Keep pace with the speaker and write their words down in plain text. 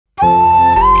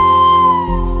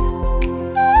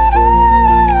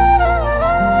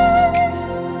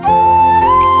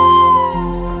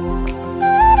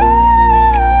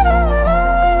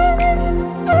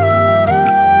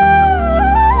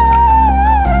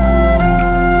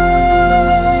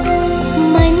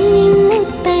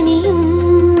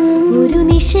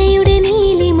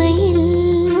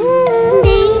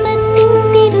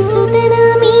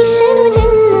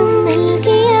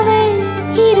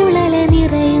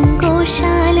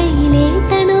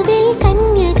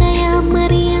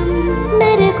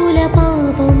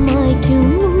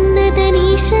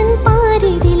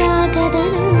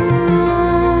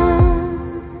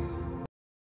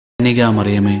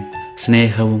കന്യകാമറിയമേ,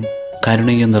 സ്നേഹവും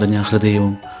കരുണയും നിറഞ്ഞ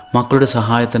ഹൃദയവും മക്കളുടെ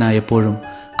സഹായത്തിനായി എപ്പോഴും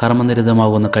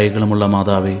കർമ്മനിരതമാകുന്ന കൈകളുമുള്ള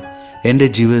മാതാവേ, എൻ്റെ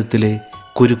ജീവിതത്തിലെ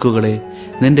കുരുക്കുകളെ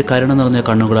നിൻ്റെ കരുണ നിറഞ്ഞ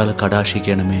കണ്ണുകളാൽ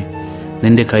കടാക്ഷിക്കണമേ.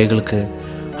 നിൻ്റെ കൈകൾക്ക്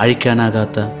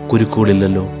അഴിക്കാനാകാത്ത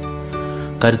കുരുക്കുകളില്ലല്ലോ.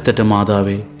 കരുത്തറ്റ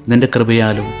മാതാവേ, നിൻ്റെ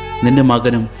കൃപയാലും നിൻ്റെ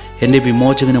മകനും എൻ്റെ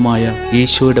വിമോചകനുമായ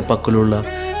ഈശോയുടെ പക്കലുള്ള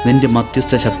നിൻ്റെ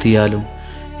മധ്യസ്ഥ ശക്തിയാലും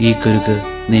ഈ കുരുക്ക്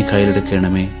നീ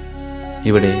കയ്യിലെടുക്കണമേ.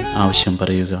 ഇവിടെ ആവശ്യം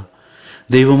പറയുക.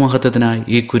 ദൈവമഹത്വത്തിനായി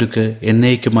ഈ കുരുക്ക്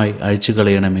എന്നേക്കുമായി അഴിച്ചു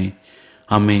കളയണമേ.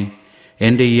 അമ്മേ,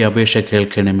 എൻ്റെ ഈ അപേക്ഷ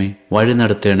കേൾക്കണമേ, വഴി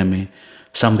നടത്തണമേ,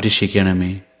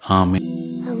 സംരക്ഷിക്കണമേ. ആമേൻ.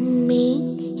 അമ്മേ,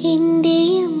 എൻ്റെ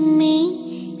അമ്മേ,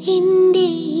 എൻ്റെ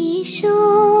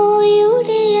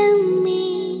ഈശോയുടെ അമ്മേ,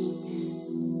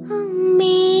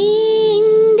 അമ്മേ,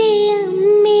 എൻ്റെ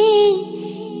അമ്മേ,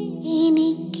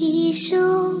 എനിക്കീശോ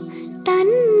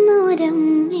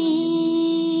തന്നൊരമ്മേ.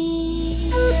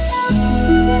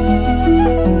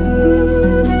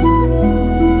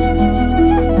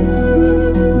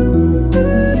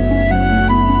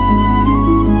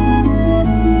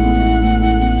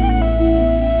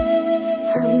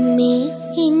 അമ്മേ,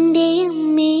 എൻ്റെ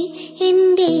അമ്മേ,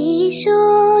 എൻ്റെ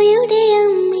ഈശോയുടെ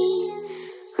അമ്മേ,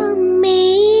 അമ്മേ,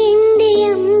 എൻ്റെ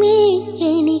അമ്മേ,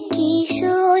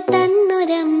 എനിക്കീശോ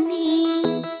തന്നൊരമ്മേ.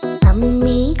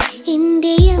 അമ്മേ,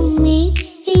 എൻ്റെ അമ്മേ,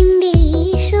 എൻ്റെ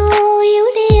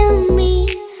ഈശോയുടെ അമ്മേ,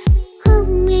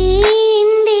 അമ്മേ,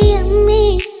 എൻ്റെ അമ്മേ,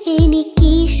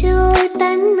 എനിക്കീശോ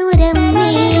തന്നൊരമ്മേ.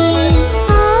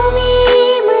 ആവേ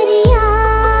മരിയ,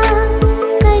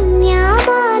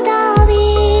 കന്യാമാതാവേ,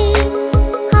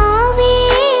 ആവേ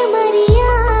മരിയ,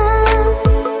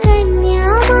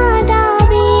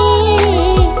 കന്യാമാതാവേ,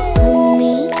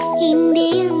 അമ്മേ, എൻ്റെ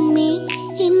അമ്മേ,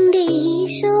 എൻ്റെ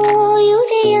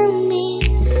ഈശോയുടെ അമ്മേ,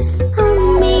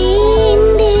 അമ്മേ,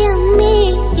 എൻ്റെ അമ്മേ,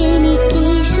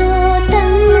 എനിക്കീശോ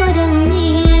തന്നൊരമ്മേ.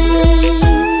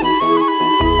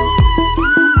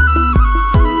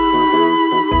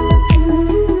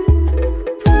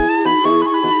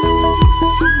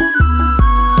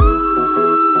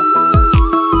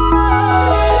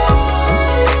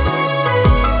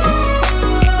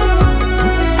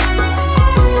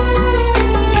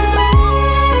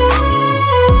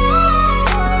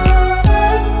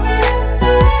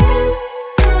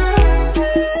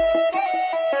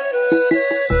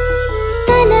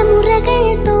 തലമുറകൾ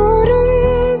തോറും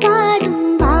പാടും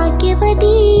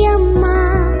ഭാഗ്യവതിയമ്മ,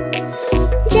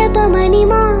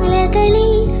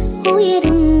 ജപമണിമാലകളിൽ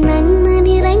ഉയരും നന്മ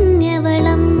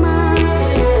നിറഞ്ഞവളമ്മ.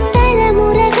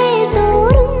 തലമുറകൾ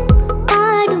തോറും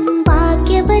പാടും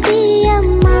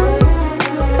ഭാഗ്യവതിയമ്മ,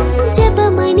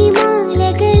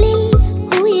 ജപമണിമാലകളിൽ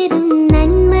ഉയരും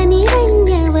നന്മ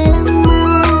നിറഞ്ഞവളമ്മ.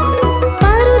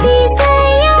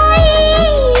 പറുദീസയായി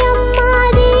അമ്മ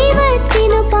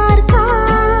ദൈവത്തിനു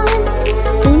പാർക്കാൻ,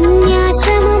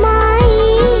 പുണ്യാശ്രമമായി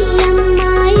അമ്മ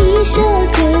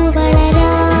ഈശോയ്ക്കു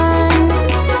വളരാൻ.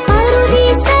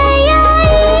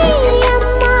 പറുദീസയായി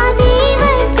അമ്മ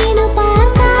ദൈവത്തിനു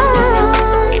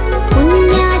പാർക്കാൻ,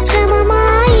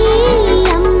 പുണ്യാശ്രമമായി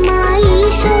അമ്മ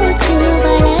ഈശോയ്ക്കു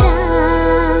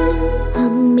വളരാൻ.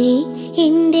 അമ്മേ,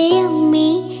 എൻ്റെ അമ്മേ,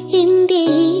 എൻ്റെ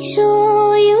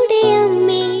ഈശോയുടെ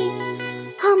അമ്മേ,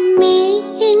 അമ്മേ,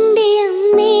 എൻ്റെ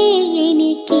അമ്മേ,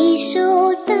 എനിക്കീശോ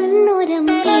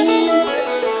തന്നൊരമ്മേ.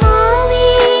 ആവേ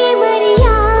മരിയ,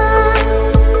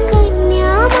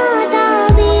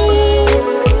 കന്യാമാതാവേ,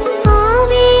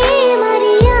 ആവേ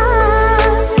മരിയ,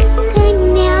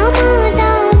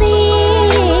 കന്യാമാതാവേ,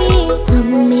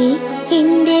 അമ്മേ,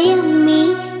 എൻ്റെ അമ്മേ,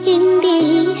 എൻ്റെ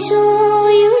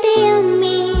ഈശോയുടെ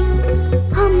അമ്മേ,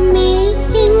 അമ്മേ,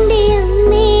 എൻ്റെ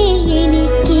അമ്മേ,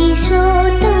 എനിക്കീശോ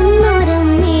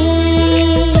തന്നൊരമ്മേ.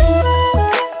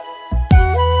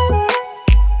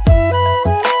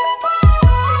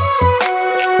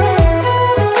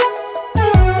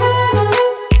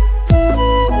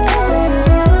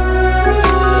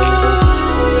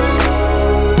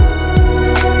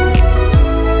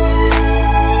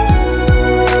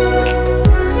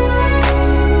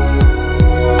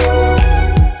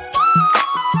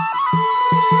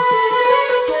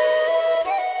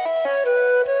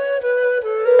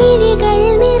 മിഴികൾ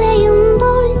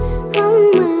നിറയുമ്പോൾ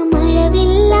അമ്മ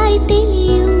മഴവില്ലായി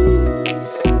തെളിയും,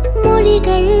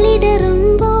 മൊഴികൾ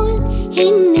ഇടറുമ്പോൾ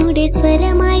എന്നുടെ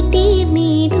സ്വരമായി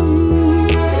തീർന്നിടും.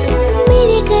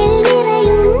 മിഴികൾ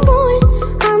നിറയുമ്പോൾ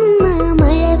അമ്മ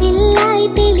മഴവില്ലായി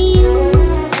തെളിയും,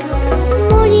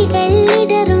 മൊഴികൾ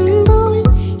ഇടറുമ്പോൾ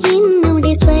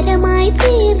എന്നുടെ സ്വരമായി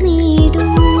തീർന്നിടും.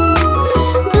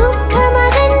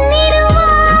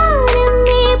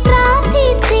 ദുഃഖമകന്നിടുവാനമ്മേ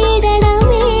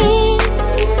പ്രാർത്ഥിച്ചിടണമേ,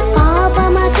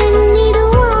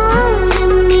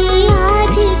 പാപമകന്നിടുവാനമ്മേ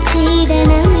യാചിച്ചിടണമേ.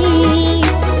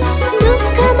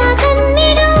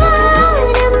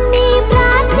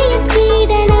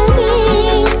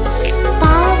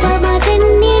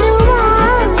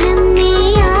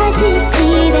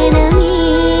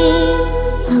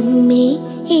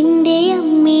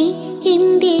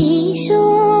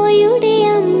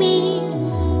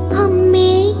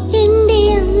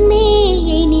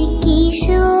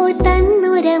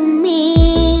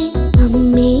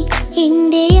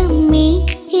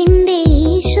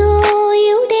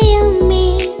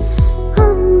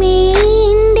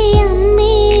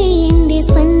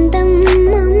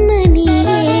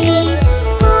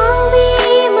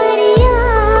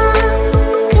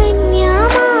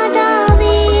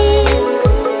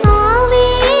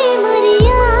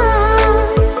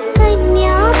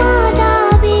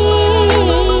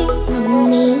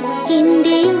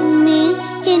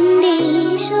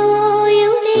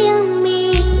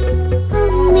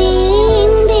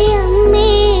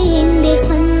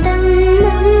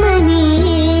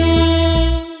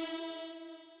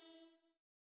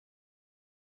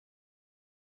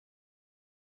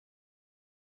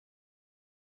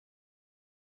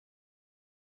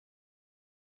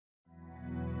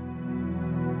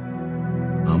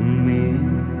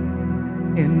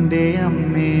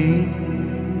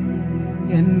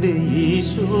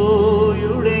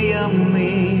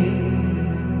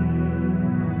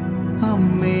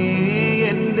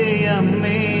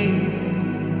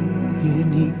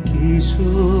 എനിക്കീശോ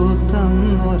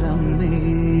തന്നൊരമ്മേ.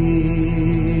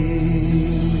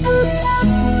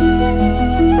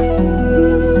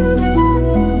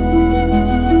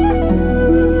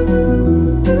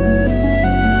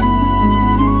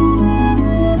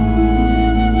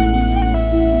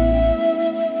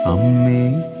 അമ്മേ,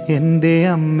 എൻ്റെ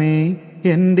അമ്മേ,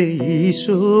 എൻ്റെ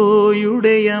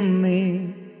ഈശോയുടെ അമ്മേ,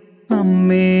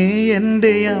 അമ്മേ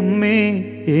എൻ്റെ അമ്മേ,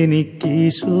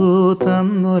 എനിക്കീശോ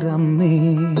തന്നൊരമ്മേ.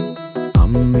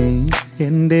 അമ്മേ,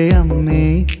 എൻ്റെ അമ്മേ,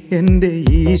 എൻ്റെ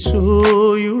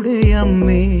ഈശോയുടെ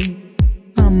അമ്മേ,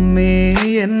 അമ്മേ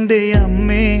എൻ്റെ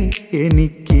അമ്മേ,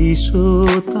 എനിക്കീശോ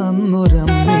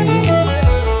തന്നൊരമ്മേ.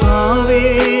 ആവേ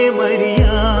മരിയ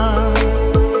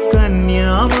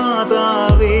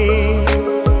കന്യാമാതാവേ,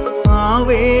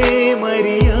 ആവേ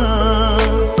മരിയ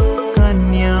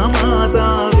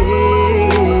കന്യാമാതാവേ.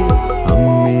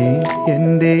 അമ്മേ,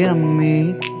 എൻ്റെ അമ്മേ,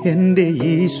 എൻ്റെ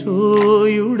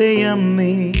ഈശോയുടെ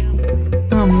അമ്മേ,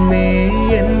 അമ്മേ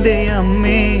എൻ്റെ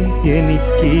അമ്മേ,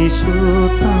 എനിക്കീശോ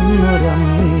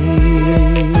തന്നൊരമ്മേ.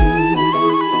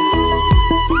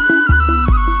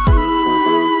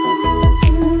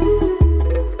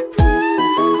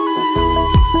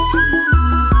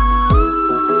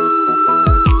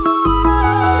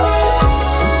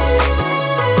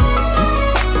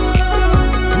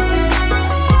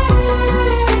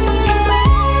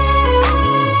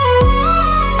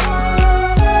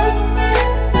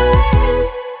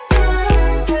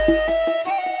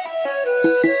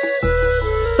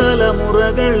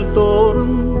 തലമുറകൾ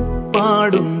തോറും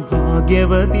പാടും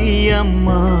ഭാഗ്യവതിയമ്മ,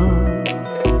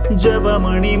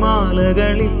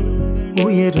 ജപമണിമാലകളിൽ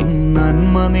ഉയരും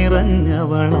നന്മ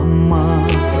നിറഞ്ഞവളമ്മ.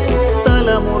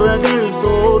 തലമുറകൾ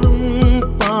തോറും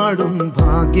പാടും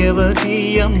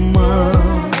ഭാഗ്യവതിയമ്മ,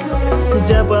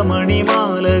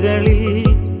 ജപമണിമാലകളിൽ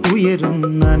ഉയരും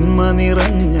നന്മ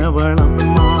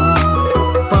നിറഞ്ഞവളമ്മ.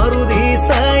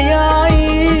 പറുദീസയായി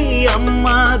അമ്മ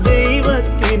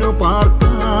ദൈവത്തിനു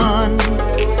പാർക്കാൻ,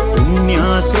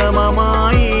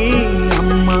 പുണ്യാശ്രമമായി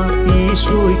അമ്മ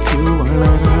ഈശോയ്ക്കു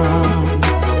വളരാൻ.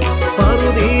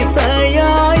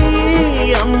 പറുദീസയായി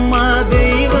അമ്മ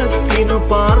ദൈവത്തിനു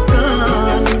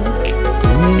പാർക്കാൻ,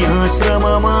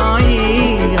 പുണ്യാശ്രമമായി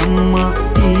അമ്മ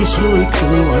ഈശോയ്ക്കു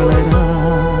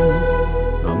വളരാൻ.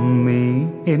 അമ്മേ,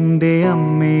 എൻ്റെ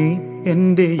അമ്മേ,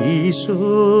 എൻ്റെ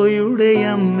ഈശോയുടെ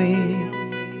അമ്മേ,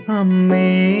 അമ്മേ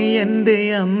എൻ്റെ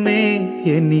അമ്മേ,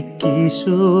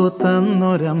 എനിക്കീശോ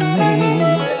തന്നൊരമ്മേ.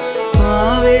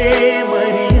 ആവേ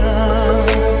മരിയ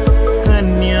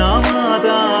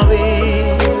കന്യാമാതാവേ,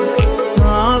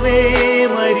 ആവേ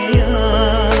മരിയ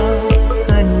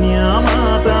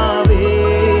കന്യാമാതാവേ.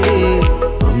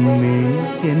 അമ്മേ,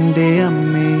 എൻ്റെ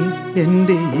അമ്മേ,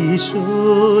 എൻ്റെ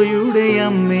ഈശോയുടെ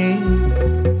അമ്മേ,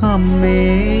 അമ്മേ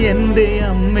എൻ്റെ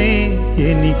അമ്മേ,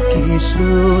 എനിക്കീശോ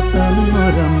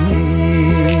തന്നൊരമ്മേ.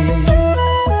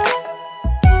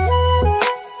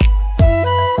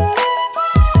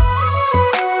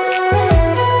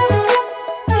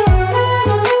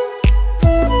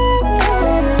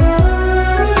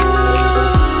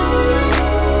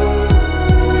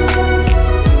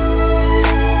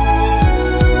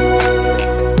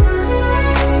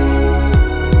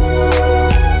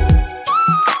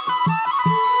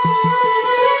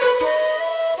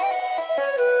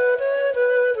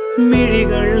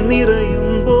 മിഴികൾ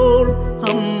നിറയുമ്പോൾ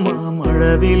അമ്മ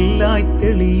മഴവില്ലായി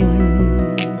തെളിയും,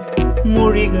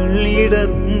 മൊഴികൾ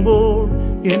ഇടറുമ്പോൾ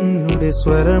എന്നുടെ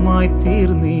സ്വരമായി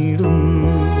തീർന്നിടും.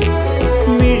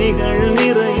 മിഴികൾ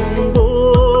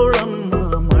നിറയുമ്പോൾ അമ്മ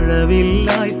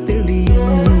മഴവില്ലായി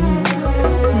തെളിയും,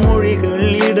 മൊഴികൾ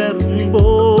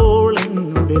ഇടറുമ്പോൾ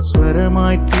എന്നുടെ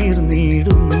സ്വരമായി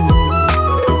തീർന്നിടും.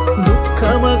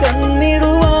 ദുഃഖമകന്നിടുവാൻ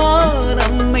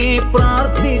അമ്മേ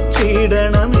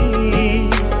പ്രാർത്ഥിച്ചിടണമേ,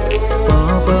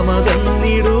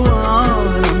 പാപമകന്നിടുവാൻ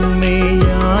അമ്മേ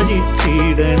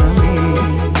യാചിച്ചിടണമേ.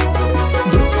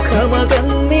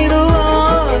 ദുഃഖമകന്നിടുവാൻ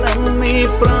അമ്മേ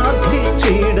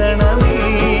പ്രാർത്ഥിച്ചിടണമേ,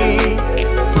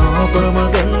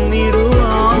 പാപമകന്നിടുവാൻ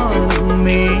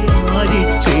അമ്മേ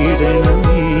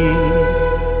യാചിച്ചിടണമേ.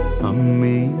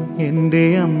 അമ്മേ, എൻ്റെ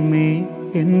അമ്മേ,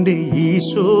 എൻ്റെ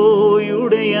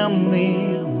ഈശോയുടെ അമ്മേ,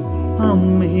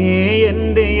 അമ്മേ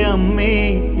എൻ്റെ അമ്മേ,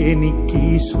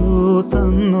 എനിക്കീശോ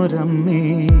തന്നൊരമ്മേ.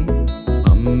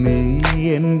 അമ്മേ,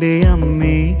 എൻ്റെ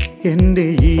അമ്മേ, എൻ്റെ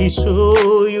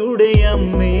ഈശോയുടെ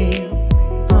അമ്മേ,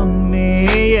 അമ്മേ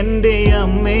എൻ്റെ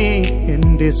അമ്മേ,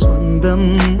 എൻ്റെ സ്വന്തം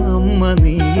അമ്മ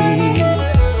നീ.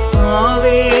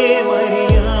 ആവേ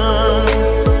മരിയ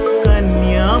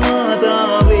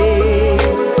കന്യാമാതാവേ,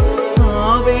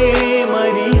 ആവേ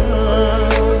മരിയ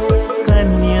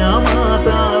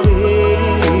കന്യാമാതാവേ.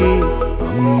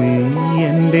 അമ്മേ,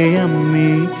 എൻ്റെ അമ്മ,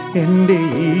 എൻ്റെ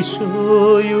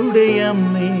ഈശോയുടെ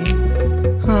അമ്മേ,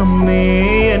 അമ്മേ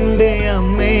എൻ്റെ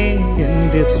അമ്മേ,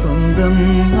 എൻ്റെ സ്വന്തം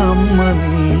അമ്മ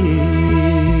നീയേ.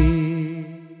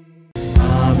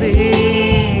 ആവേ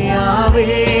ആവേ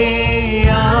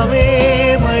ആവേ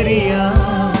മരിയ,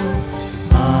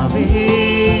 ആവേ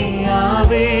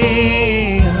ആവേ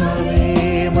ആവേ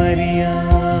മരിയ.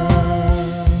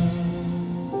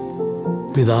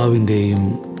 പിതാവിൻ്റെയും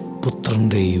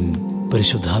പുത്രൻ്റെയും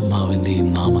പരിശുദ്ധാത്മാവിൻ്റെയും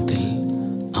നാമത്തിൽ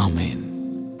ആമേൻ.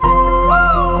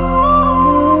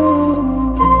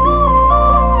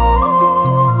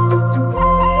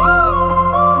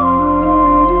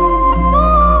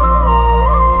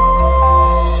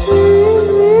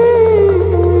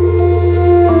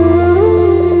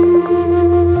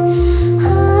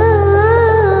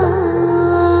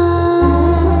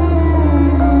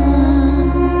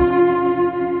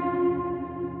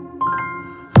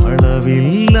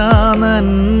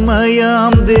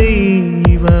 നന്മയാം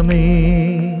ദൈവമേ,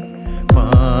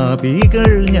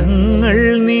 പാപികൾ ഞങ്ങൾ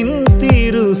നിൻ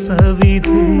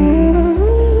തിരുസവിധി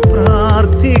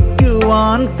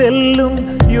പ്രാർത്ഥിക്കുവാൻ തെല്ലും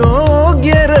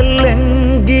യോഗ്യരല്ലെങ്കിലും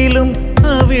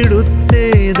അവിടുത്തെ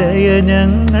ദയ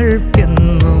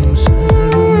ഞങ്ങൾക്കെന്നും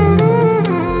ശരണം.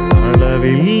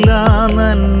 അളവില്ലാ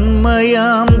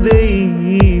നന്മയാം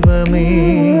ദൈവമേ,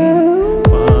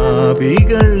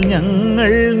 പാപികൾ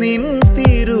ഞങ്ങൾ നിൻ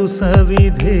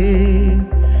തിരുസവിധേ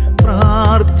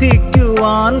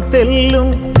പ്രാർത്ഥിക്കുവാൻ തെല്ലും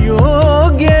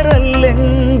യോഗ്യരല്ലെങ്കിലും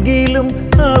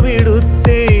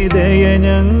അവിടുത്തെ ദയ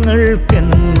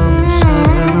ഞങ്ങൾക്കെന്നും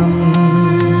ശരണം.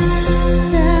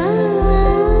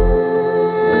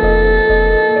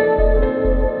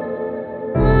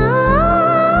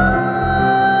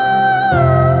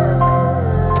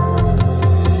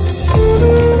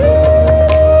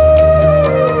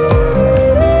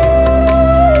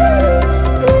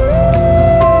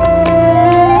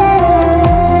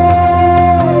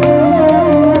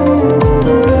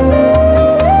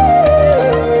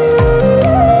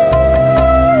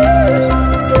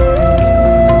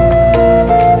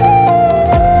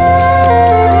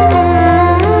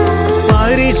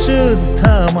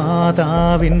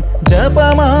 മാതാവിൻ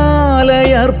ജപമാലയർപ്പിക്കാൻ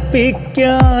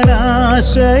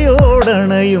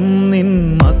ആശയോടണയും നിൻ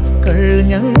മക്കൾ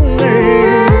ഞങ്ങൾ.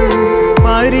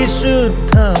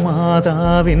 പരിശുദ്ധ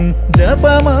മാതാവിൻ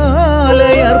ജപമാലയർപ്പിക്കാൻ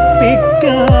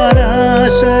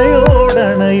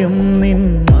ആശയോടണയും നിൻ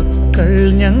മക്കൾ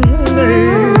ഞങ്ങൾ.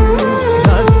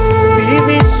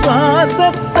 ഭക്തിവിശ്വാസത്താൽ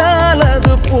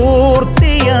അത്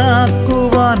പൂർത്തിയാക്കുവാൻ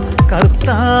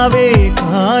കർത്താവേ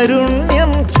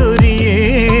കാരുണ്യം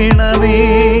ചൊരിയേണമേ,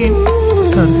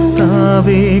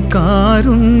 കർത്താവേ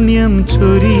കാരുണ്യം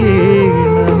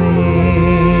ചൊരിയേണമേ.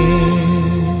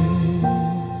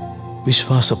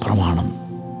 വിശ്വാസ പ്രമാണം.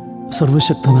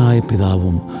 സർവശക്തനായ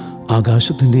പിതാവും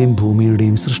ആകാശത്തിൻ്റെയും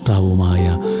ഭൂമിയുടെയും സൃഷ്ടാവുമായ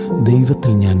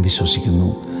ദൈവത്തിൽ ഞാൻ വിശ്വസിക്കുന്നു.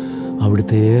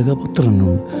 അവിടുത്തെ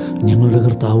ഏകപുത്രനും ഞങ്ങളുടെ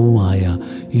കർത്താവുമായ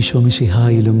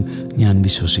ഈശോമിശിഹായിലും ഞാൻ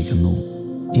വിശ്വസിക്കുന്നു.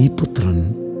 ഈ പുത്രൻ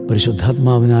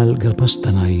പരിശുദ്ധാത്മാവിനാൽ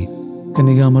ഗർഭസ്ഥനായി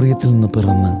കന്യകാമറിയത്തിൽ നിന്ന്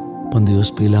പിറന്ന്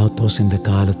പന്തിയോസ് പീലാത്തോസിൻ്റെ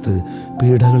കാലത്ത്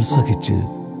പീഡകൾ സഹിച്ച്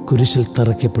കുരിശിൽ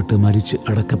തറയ്ക്കപ്പെട്ട് മരിച്ച്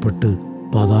അടക്കപ്പെട്ട്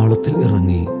പാതാളത്തിൽ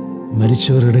ഇറങ്ങി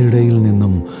മരിച്ചവരുടെ ഇടയിൽ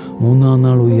നിന്നും മൂന്നാം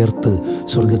നാൾ ഉയർത്ത്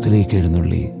സ്വർഗത്തിലേക്ക്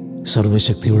എഴുന്നള്ളി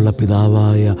സർവശക്തിയുള്ള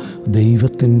പിതാവായ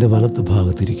ദൈവത്തിൻ്റെ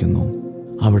വലത്തുഭാഗത്തിരിക്കുന്നു.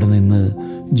 അവിടെ നിന്ന്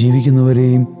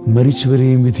ജീവിക്കുന്നവരെയും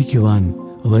മരിച്ചവരെയും വിധിക്കുവാൻ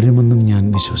വരുമെന്നും ഞാൻ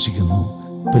വിശ്വസിക്കുന്നു.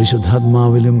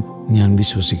 പരിശുദ്ധാത്മാവിലും ഞാൻ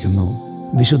വിശ്വസിക്കുന്നു.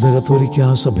 വിശുദ്ധ കത്തോലിക്കാ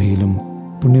സഭയിലും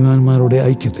പുണ്യവാന്മാരുടെ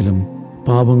ഐക്യത്തിലും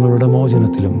പാപങ്ങളുടെ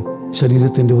മോചനത്തിലും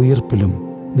ശരീരത്തിൻ്റെ ഉയർപ്പിലും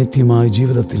നിത്യമായ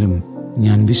ജീവിതത്തിലും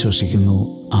ഞാൻ വിശ്വസിക്കുന്നു.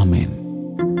 ആമേൻ.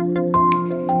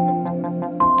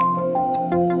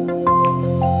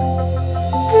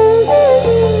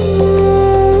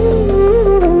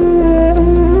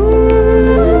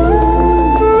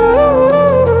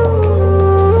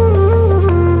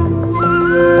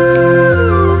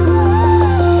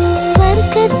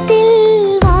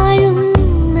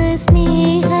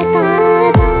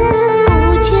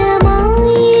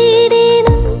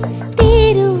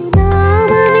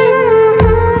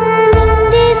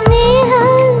 സ്നേഹ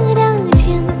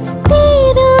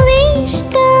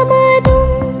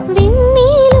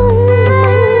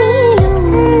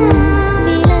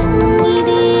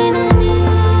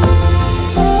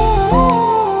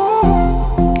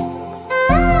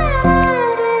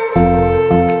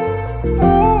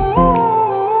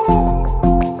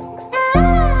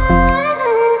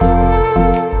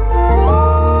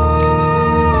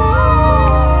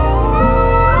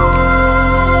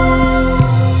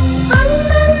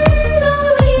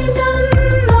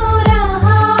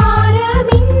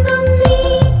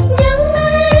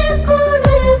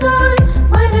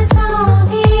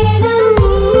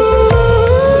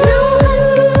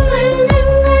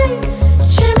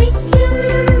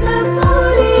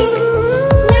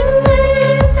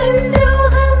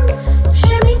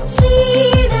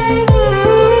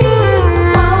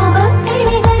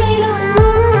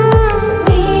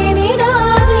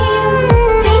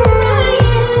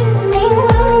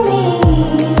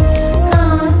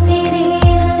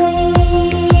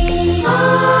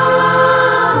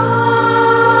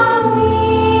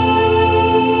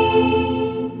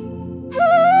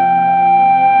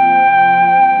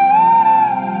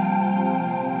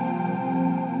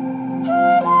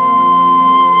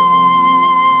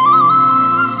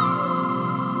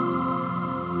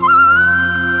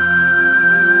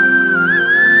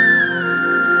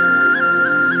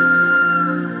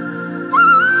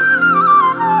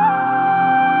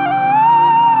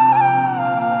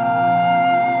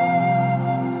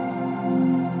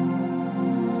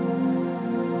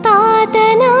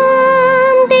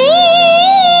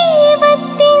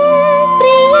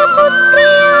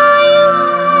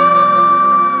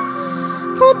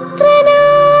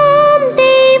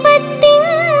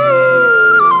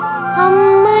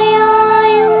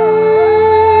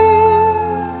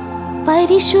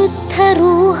പരിശുദ്ധ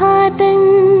റൂഹാതൻ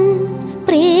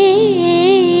പ്രേയസിയായും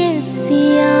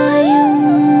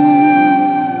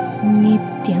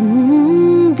നിത്യം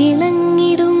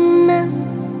വിളങ്ങിടുന്ന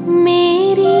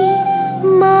മേരി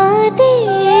മാതേ,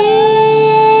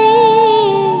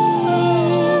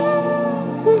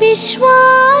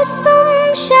 വിശ്വാസം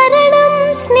ശരണം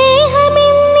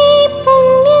സ്നേഹമെന്നീ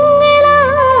പുണ്യങ്ങളാ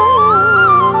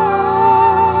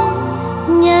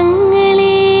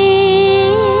ഞങ്ങളെ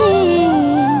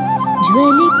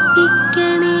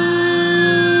ജ്വലിപ്പിക്കണേ.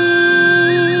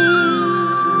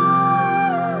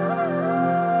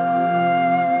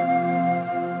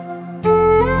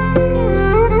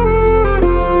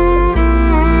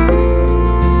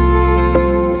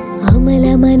 അമല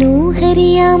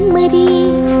മനോഹരിയാം മരിയേ,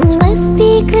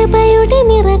 സ്വസ്തി കൃപയുടെ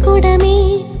നിറകുടമേ,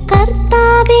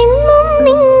 കർത്താവെന്നും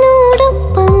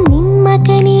നിന്നോടൊപ്പം നിൻ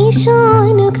മകനീശോനുഗ്രഹവും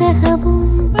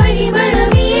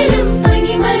പരിമളവിയലും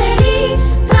പനിമലരേ,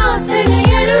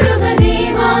 പ്രാർത്ഥനയരുളുക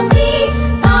ദേവാംബേ,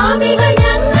 പാപികൾ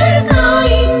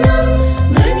ഞങ്ങൾക്കായിന്നും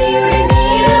മൃതിയുടെ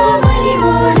നേരവും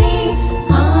അലിവോടെ.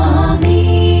 ആമേൻ.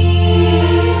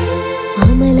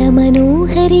 അമല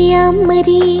മനോഹരിയാം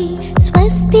മരിയേ,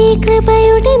 സ്വസ്തി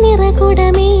കൃപയുടെ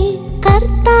നിറകുടമേ,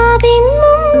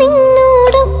 കർത്താവെന്നും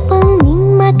നിന്നോടൊപ്പം നിൻ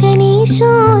മകനീശോനുഗ്രഹവും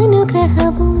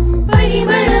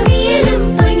പരിമളവിയലും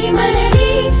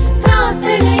പനിമലരേ,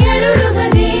 പ്രാർത്ഥനയരുളുക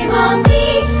ദേവാംബേ,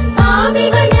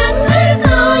 പാപികൾ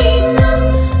ഞങ്ങൾക്കായിന്നും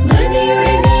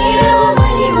മൃതിയുടെ നേരവും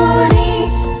അലിവോടെ.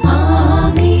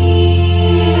 ആമേൻ.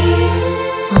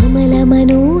 അമല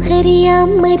മനോഹരിയാം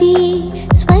മരിയേ,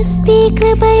 സ്വസ്തി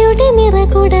കൃപയുടെ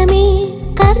നിറകുടമേ,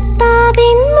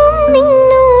 കർത്താവെന്നും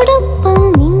നിന്നോടൊപ്പം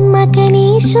നിൻ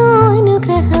മകനീശോനുഗ്രഹവും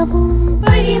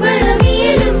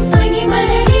പരിമളവിയലും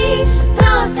പനിമലരേ,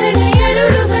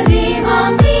 പ്രാർത്ഥനയരുളുക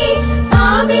ദേവാംബേ,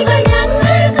 പാപികൾ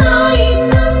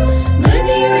ഞങ്ങൾക്കായിന്നും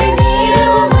മൃതിയുടെ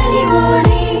നേരവും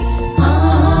അലിവോടെ.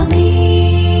 ആമേൻ.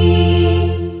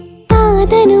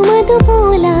 താതനും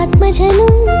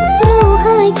അതുപോലാത്മജനും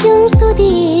റൂഹായ്ക്കും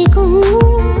സ്തുതിയേകുന്നു.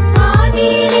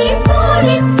 ആദിയിലെ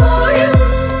പോലെപ്പോഴും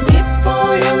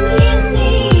എപ്പോഴും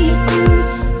എന്നേക്കും.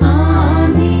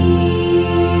 ആമേൻ.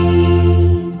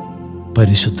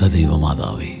 പരിശുദ്ധ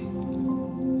ദൈവമാതാവേ,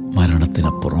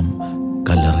 മരണത്തിനപ്പുറം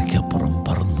കല്ലറയ്ക്കപ്പുറം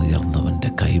പറന്നുയർന്നവൻ്റെ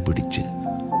കൈപിടിച്ച്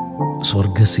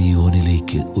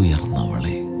സ്വർഗസിയോനിലേക്ക്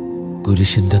ഉയർന്നവളെ,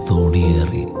 കുരിശിൻ്റെ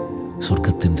തോണിയേറി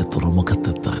സ്വർഗത്തിൻ്റെ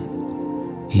തുറമുഖത്തെത്താൻ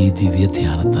ഈ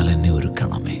ദിവ്യധ്യാനത്താൽ എന്നെ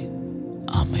ഒരുക്കണമേ.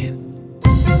 ആമേൻ.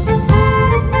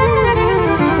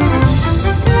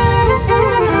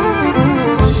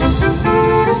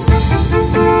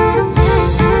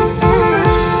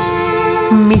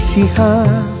 മിശിഹ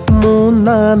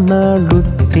മൂന്നാം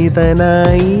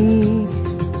നാളുദ്ധിതനായി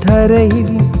ധരയിൽ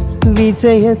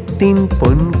വിജയത്തിൻ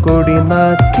പൊൻകൊടി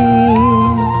നാട്ടി.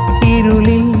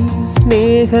 ഇരുളിൽ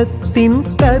സ്നേഹത്തിൻ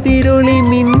കതിരൊളി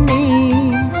മിന്നി,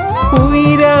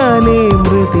 ഉയരാലെ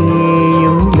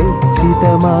മൃതിയെയും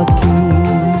ലജ്ജിതമാക്കി.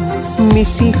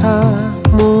 മിശിഹ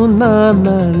മൂന്നാം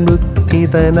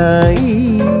നാളുദ്ധിതനായി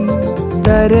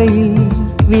ധരയിൽ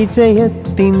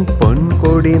വിജയത്തിൻ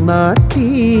പൊൻകൊടി നാട്ടി.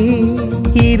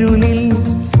 ഇരുളിൽ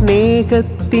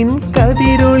സ്നേഹത്തിൻ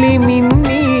കതിരൊളി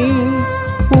മിന്നി,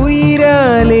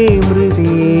 ഉയരാലെ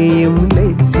മൃതിയെയും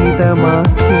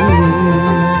ലജ്ജിതമാക്കി.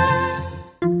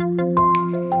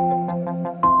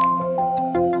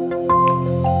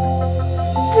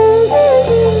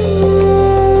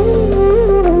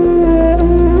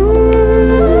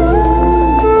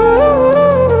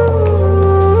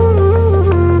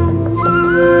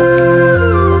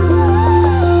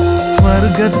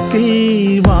 സ്വർഗത്തിൽ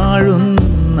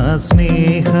വാഴുന്ന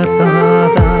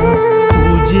സ്നേഹതാത,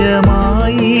 പൂജ്യമായിടണം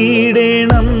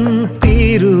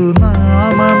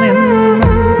തിരുനാമമെന്നും.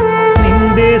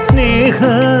 നിന്റെ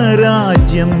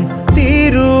സ്നേഹരാജ്യം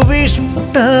തിരുവിഷ്ടമതും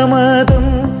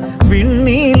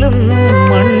വിണ്ണിലും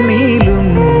മണ്ണിലും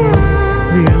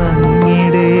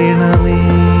വിളങ്ങിടണമേ.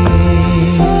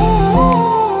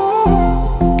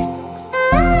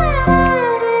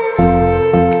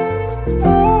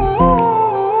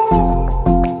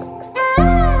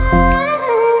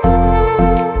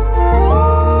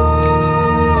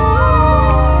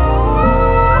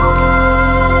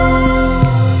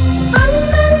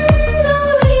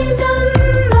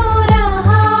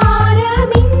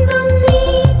 ആഹാരമിന്നും നീ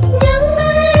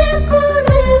ഞങ്ങൾക്കു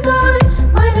നൽകാൻ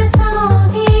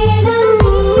മനസ്സാകേണം.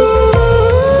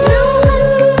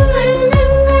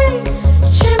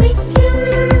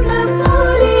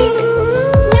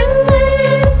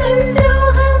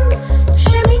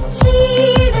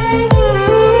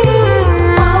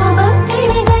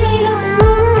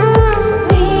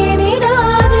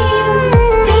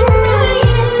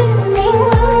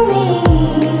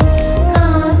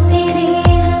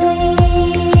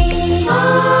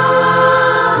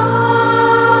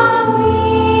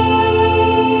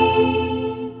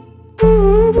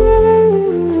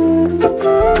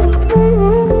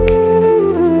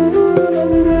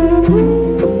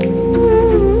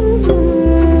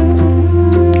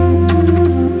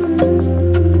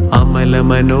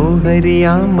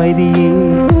 മനോഹരിയാം മരിയേ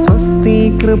സ്വസ്തി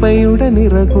കൃപയുടെ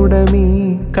നിറകുടമേ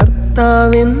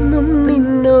കർത്താവെന്നും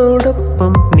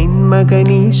നിന്നോടൊപ്പം നിൻ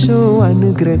മകനീശോ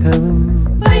അനുഗ്രഹവും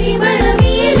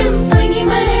പരിമളവിയലും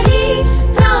പനിമലരേ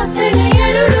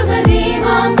പ്രാർത്ഥനയരുളുക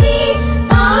ദേവാംബേ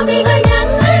പാപികൾ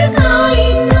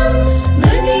ഞങ്ങൾക്കായിന്നും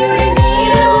മൃതിയുടെ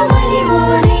നേരവും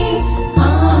അലിവോടെ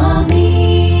ആമേൻ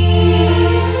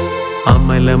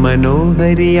അമല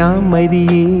മനോഹരിയാം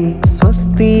മരിയേ സ്വസ്തി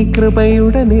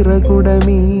കൃപയുടെ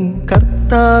നിറകുടമേ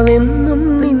കർത്താവെന്നും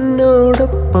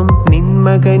നിന്നോടൊപ്പം നിൻ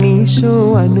മകനീശോ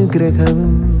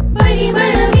അനുഗ്രഹവും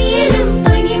പരിമളവിയലും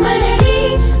പനിമലരേ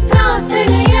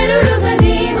പ്രാർത്ഥനയരുളുക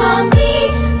ദേവാംബേ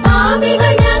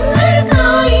പാപികൾ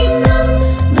ഞങ്ങൾക്കായിന്നും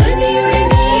മൃതിയുടെ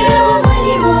നേരവും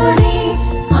അലിവോടെ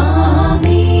ആമേൻ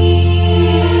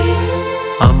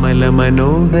അമല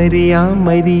മനോഹരിയാം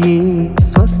മരിയേ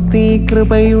സ്വസ്തി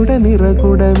കൃപയുടെ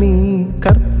നിറകുടമേ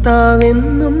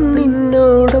കർത്താവെന്നും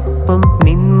നിന്നോടൊപ്പം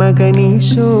നിൻ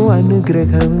മകനീശോ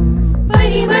അനുഗ്രഹവും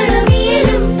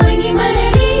പരിമളവിയലും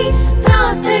പനിമലരേ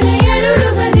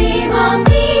പ്രാർത്ഥനയരുളുക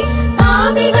ദേവാംബേ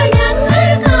പാപികൾ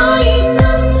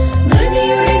ഞങ്ങൾക്കായിന്നും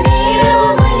മൃതിയുടെ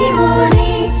നേരവും അലിവോടെ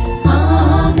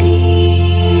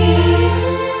ആമേൻ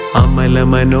അമല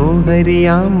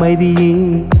മനോഹരിയാം മരിയേ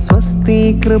സ്വസ്തി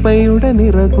കൃപയുടെ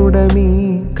നിറകുടമേ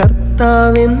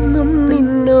കർത്താവെന്നും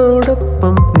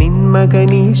നിന്നോടൊപ്പം നിൻ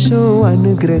മകനീശോ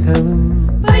അനുഗ്രഹവും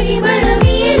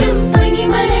പരിമളവിയലും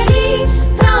പനിമലരേ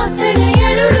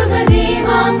പ്രാർത്ഥനയരുളുക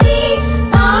ദേവാംബേ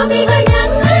പാപികൾ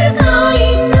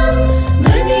ഞങ്ങൾക്കായിന്നും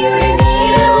മൃതിയുടെ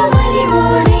നേരവും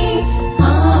അലിവോടെ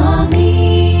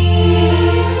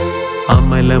ആമേൻ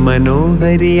അമല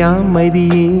മനോഹരിയാം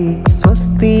മരിയേ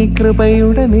സ്വസ്തി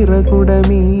കൃപയുടെ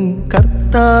നിറകുടമേ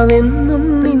കർത്താവെന്നും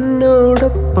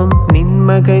നിന്നോടൊപ്പം നിൻ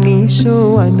മകനീശോ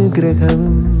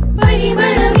അനുഗ്രഹവും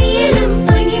പരിമളവിയലും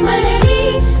പനിമലരേ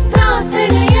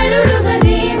പ്രാർത്ഥനയരുളുക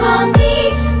ദേവാംബേ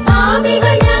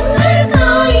പാപികൾ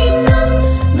ഞങ്ങൾക്കായിന്നും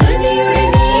മൃതിയുടെ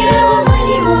നേരവും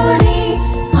അലിവോടെ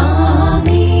ആമേൻ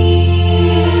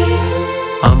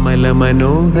അമല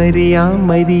മനോഹരിയാം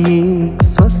മരിയേ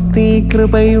സ്വസ്തി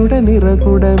കൃപയുടെ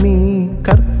നിറകുടമേ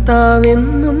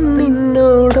കർത്താവെന്നും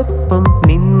നിന്നോടൊപ്പം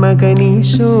നിൻ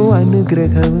മകനീശോ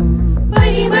അനുഗ്രഹവും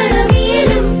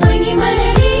പരിമളവിയലും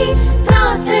പനിമലരേ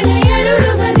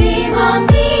പ്രാർത്ഥനയരുളുക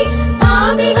ദേവാംബേ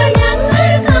പാപികൾ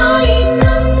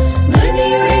ഞങ്ങൾക്കായിന്നും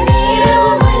മൃതിയുടെ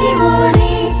നേരവും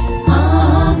അലിവോടെ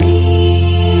ആമേൻ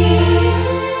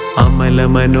അമല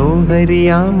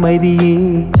മനോഹരിയാം മരിയേ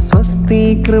സ്വസ്തി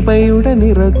കൃപയുടെ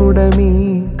നിറകുടമേ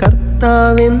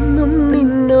കർത്താവെന്നും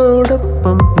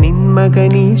നിന്നോടൊപ്പം നിൻ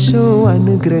മകനീശോ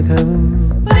അനുഗ്രഹവും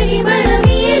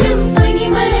പരിമളവിയലും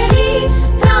പനിമലരേ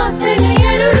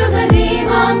പ്രാർത്ഥനയരുളുക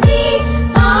ദേവാംബേ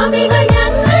പാപികൾ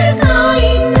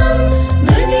ഞങ്ങൾക്കായിന്നും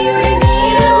മൃതിയുടെ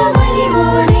നേരവും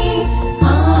അലിവോടെ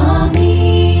ആമേൻ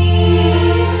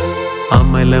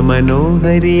അമല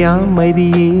മനോഹരിയാം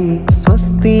മരിയേ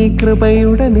സ്വസ്തി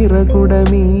കൃപയുടെ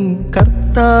നിറകുടമേ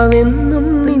കർത്താവെന്നും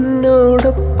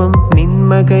നിന്നോടൊപ്പം നിൻ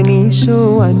മകനീശോ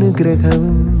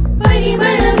അനുഗ്രഹവും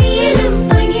പരിമളവിയലും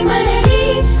പനിമലരേ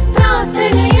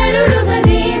പ്രാർത്ഥനയരുളുക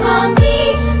ദേവാംബേ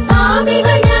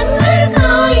പാപികൾ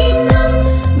ഞങ്ങൾക്കായിന്നും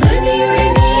മൃതിയുടെ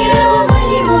നേരവും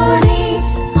അലിവോടെ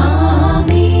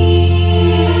ആമേൻ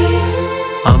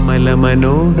അമല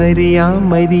മനോഹരിയാം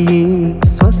മരിയേ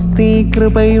സ്വസ്തി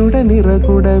കൃപയുടെ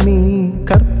നിറകുടമേ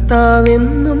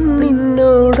കർത്താവെന്നും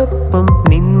നിന്നോടൊപ്പം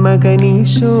നിൻ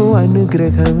മകനീശോ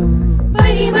അനുഗ്രഹവും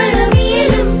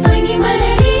പരിമളവിയലും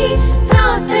പനിമലരേ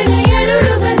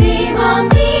പ്രാർത്ഥനയരുളുക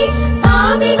ദേവാംബേ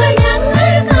പാപികൾ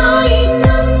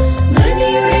ഞങ്ങൾക്കായിന്നും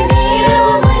മൃതിയുടെ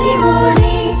നേരവും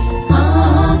അലിവോടെ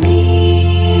ആമേൻ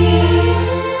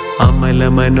അമല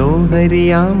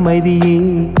മനോഹരിയാം മരിയേ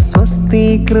സ്വസ്തി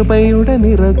കൃപയുടെ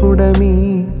നിറകുടമേ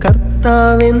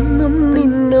കർത്താവെന്നും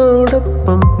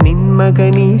നിന്നോടൊപ്പം നിൻ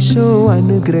മകനീശോ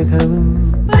അനുഗ്രഹവും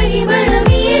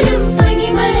പരിമളവിയലും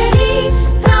പനിമലരേ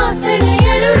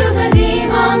പ്രാർത്ഥനയരുളുക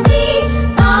ദേവാംബേ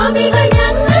പാപികൾ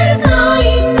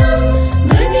ഞങ്ങൾക്കായിന്നും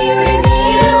മൃതിയുടെ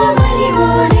നേരവും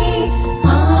അലിവോടെ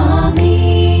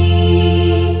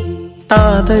ആമേൻ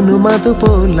താതനും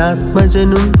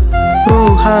അതുപോലാത്മജനും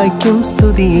റൂഹായ്ക്കും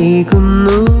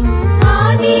സ്തുതിയേകുന്നു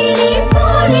ആദിയിലെ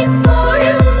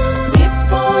പോലെപ്പോഴും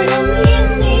എപ്പോഴും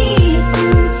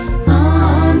എന്നേക്കും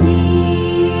ആമേൻ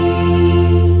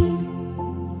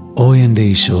ഓ എൻ്റെ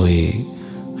ഈശോയെ,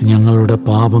 ഞങ്ങളുടെ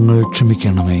പാപങ്ങൾ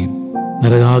ക്ഷമിക്കണമേ,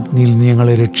 നരകാഗ്നിയിൽ നീ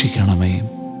ഞങ്ങളെ രക്ഷിക്കണമേ.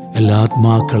 എല്ലാ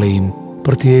ആത്മാക്കളെയും,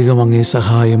 പ്രത്യേകം അങ്ങേ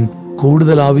സഹായം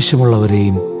കൂടുതൽ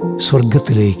ആവശ്യമുള്ളവരെയും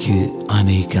സ്വർഗത്തിലേക്ക്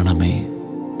ആനയിക്കണമേ.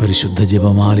 പരിശുദ്ധ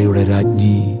ജപമാലയുടെ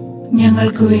രാജ്ഞി,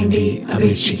 ഞങ്ങൾക്ക് വേണ്ടി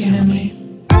അപേക്ഷിക്കണമേ.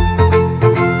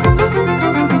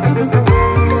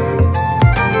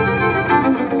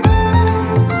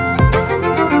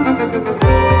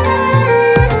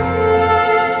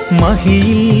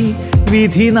 മഹിയിൽ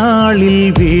വിധിനാളിൽ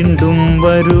വീണ്ടും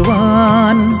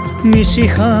വരുവാൻ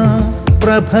മിശിഹ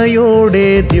പ്രഭയോടെ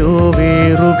ദ്യോവേറുകയായി.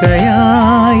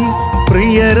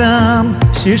 പ്രിയരാം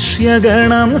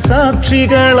ശിഷ്യഗണം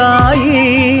സാക്ഷികളായി,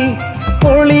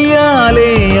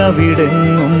 ഒളിയാലെ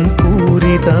അവിടെങ്ങും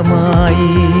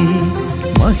പൂരിതമായി.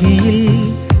 മഹിയിൽ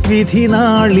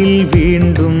വിധിനാളിൽ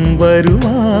വീണ്ടും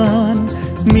വരുവാൻ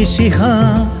മിശിഹ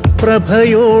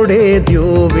പ്രഭയോടെ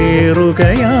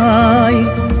ദ്യോവേറുകയായി.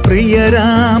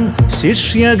 പ്രിയരാം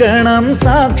ശിഷ്യഗണം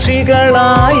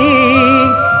സാക്ഷികളായി,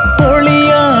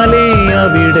 ഒളിയാലെ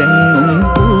അവിടെങ്ങും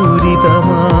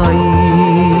പൂരിതമായി.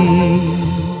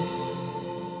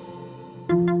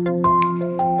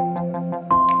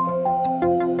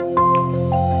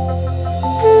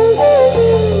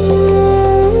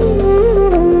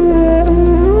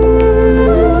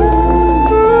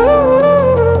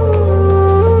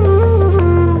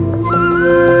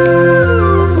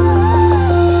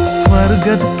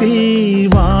 സ്വർഗത്തിൽ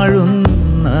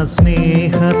വാഴുന്ന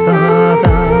സ്നേഹതാത,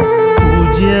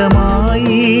 പൂജ്യമായിടണം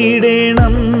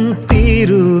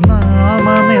തിരുനാമമെന്നും.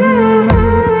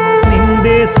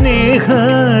 നിന്റെ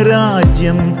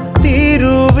സ്നേഹരാജ്യം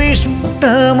തിരുവിഷ്ടമതും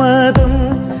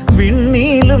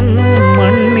വിണ്ണിലും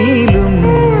മണ്ണിലും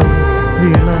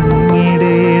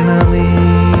വിളങ്ങിടേണമേ.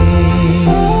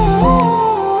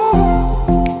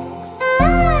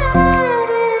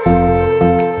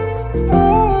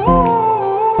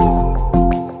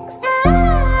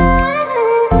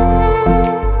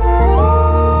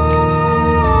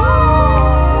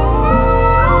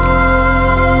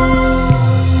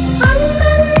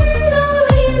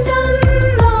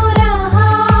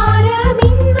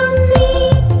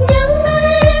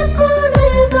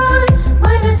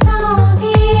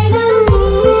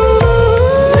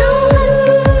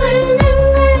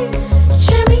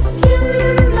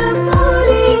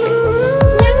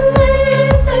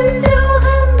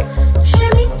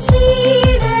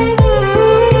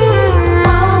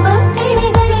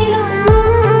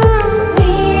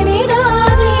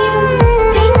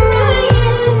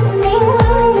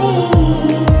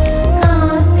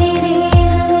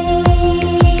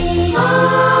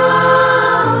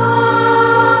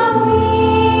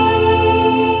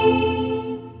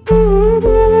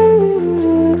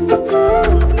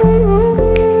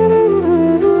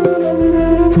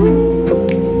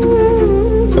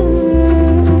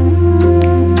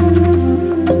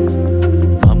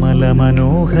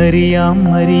 മനോഹരിയാം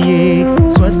മരിയേ,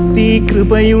 സ്വസ്തി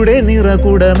കൃപയുടെ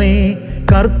നിറകുടമേ,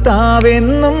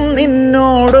 കർത്താവെന്നും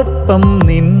നിന്നോടൊപ്പം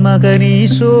നിൻ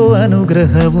മകനീശോ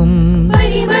അനുഗ്രഹവും.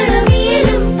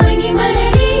 പരിമളവിയലും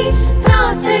പനിമലരേ,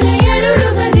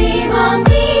 പ്രാർത്ഥനയരുളുക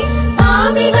ദേവാംബേ.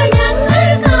 പാപികൾ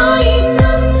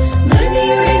ഞങ്ങൾക്കായിന്നും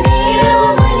മൃതിയുടെ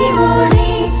നേരവും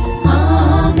അലിവോടെ.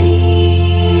 ആമേൻ.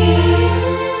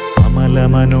 അമല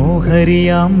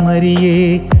മനോഹരിയാം മരിയേ,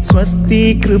 സ്വസ്തി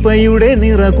കൃപയുടെ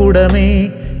നിറകുടമേ,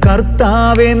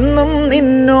 കർത്താവെന്നും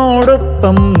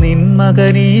നിന്നോടൊപ്പം നിൻ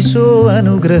മകനീശോ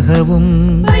അനുഗ്രഹവും.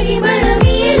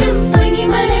 പരിമളവിയലും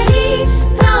പനിമലരേ,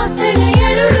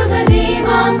 പ്രാർത്ഥനയരുളുക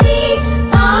ദേവാംബേ.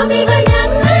 പാപികൾ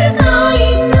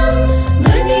ഞങ്ങൾക്കായിന്നും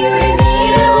മൃതിയുടെ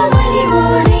നേരവും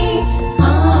അലിവോടെ.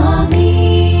 ആമേൻ.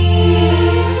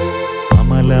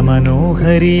 അമല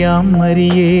മനോഹരിയാം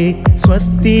മരിയേ,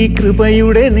 സ്വസ്തി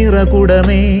കൃപയുടെ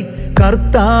നിറകുടമേ,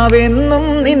 കർത്താവെന്നും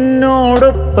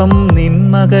നിന്നോടൊപ്പം നിൻ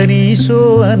മകനീശോ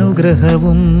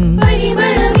അനുഗ്രഹവും.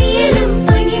 പരിമളവിയലും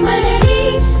പനിമലരേ,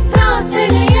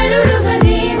 പ്രാർത്ഥനയരുളുക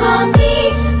ദേവാംബേ.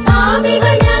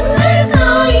 പാപികൾ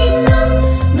ഞങ്ങൾക്കായിന്നും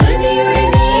മൃതിയുടെ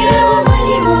നേരവും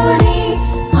അലിവോടെ.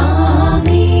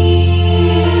 ആമേൻ.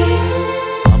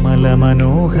 അമല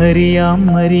മനോഹരിയാം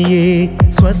മരിയേ,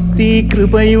 സ്വസ്തി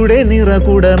കൃപയുടെ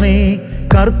നിറകുടമേ,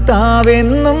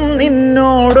 കർത്താവെന്നും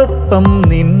നിന്നോടൊപ്പം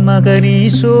നിൻ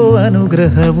മകനീശോ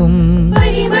അനുഗ്രഹവും.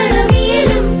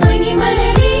 പരിമളവിയലും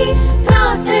പനിമലരേ,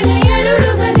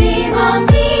 പ്രാർത്ഥനയരുളുക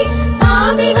ദേവാംബേ.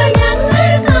 പാപികൾ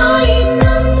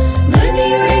ഞങ്ങൾക്കായിന്നും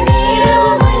മൃതിയുടെ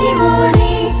നേരവും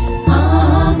അലിവോടെ.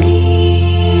 ആമേൻ.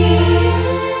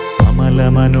 അമല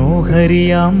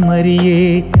മനോഹരിയാം മരിയേ,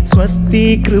 സ്വസ്തി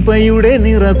കൃപയുടെ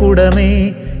നിറകുടമേ,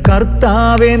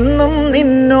 കർത്താവെന്നും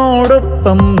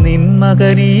നിന്നോടൊപ്പം നിൻ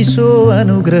മകനീശോ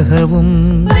അനുഗ്രഹവും.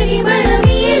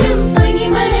 പരിമളവിയലും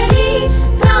പനിമലരേ,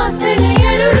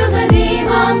 പ്രാർത്ഥനയരുളുക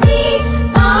ദേവാംബേ.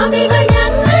 പാപികൾ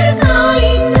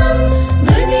ഞങ്ങൾക്കായിന്നും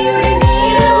മൃതിയുടെ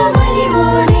നേരവും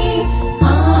അലിവോടെ.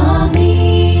 ആമേൻ.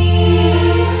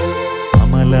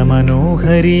 അമല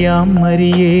മനോഹരിയാം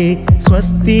മരിയേ,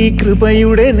 സ്വസ്തി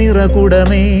കൃപയുടെ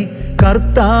നിറകുടമേ,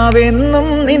 കർത്താവെന്നും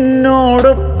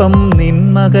നിന്നോടൊപ്പം നിൻ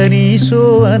മകനീശോ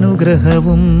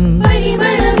അനുഗ്രഹവും.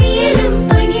 പരിമളവിയലും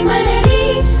പനിമലരേ,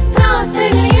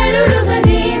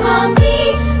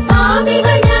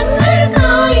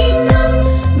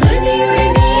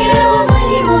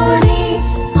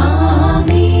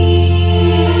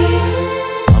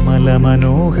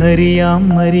 മനോഹരിയാം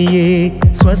മരിയേ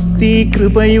സ്വസ്തി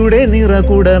കൃപയുടെ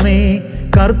നിറകുടമേ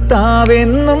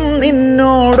കർത്താവെന്നും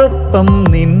നിന്നോടൊപ്പം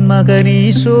നിൻ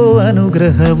മകനീശോ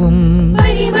അനുഗ്രഹവും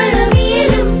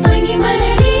പരിമളവിയലും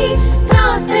പനിമലരേ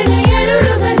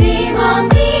പ്രാർത്ഥനയരുളുക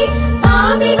ദേവാംബേ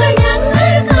പാപികൾ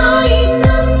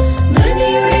ഞങ്ങൾക്കായിന്നും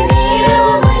മൃതിയുടെ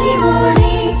നേരവും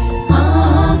അലിവോടെ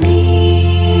ആമേൻ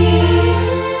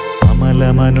അമല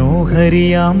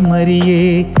മനോഹരിയാം മരിയേ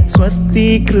സ്വസ്തി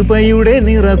കൃപയുടെ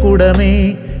നിറകുടമേ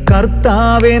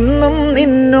കർത്താവെന്നും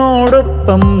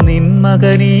നിന്നോടൊപ്പം നിൻ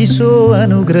മകനീശോ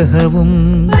അനുഗ്രഹവും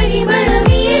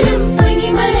പരിമളവിയലും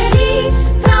പനിമലരേ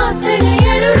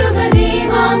പ്രാർത്ഥനയരുളുക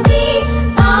ദേവാംബേ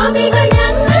പാപികൾ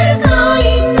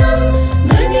ഞങ്ങൾക്കായിന്നും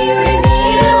മൃതിയുടെ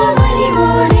നേരവും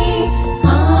അലിവോടെ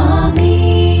ആമേൻ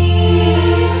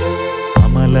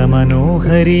അമല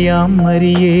മനോഹരിയാം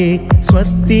മരിയേ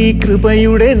സ്വസ്തി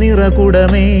കൃപയുടെ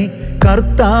നിറകുടമേ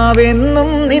കർത്താവെന്നും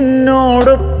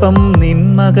നിന്നോടൊപ്പം നിൻ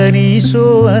മകനീശോ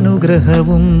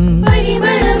അനുഗ്രഹവും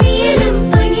പരിമളവിയലും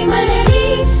പനിമലരേ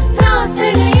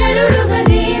പ്രാർത്ഥനയരുളുക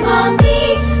ദേവാംബേ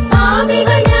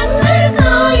പാപികൾ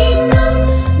ഞങ്ങൾക്കായിന്നും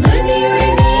മൃതിയുടെ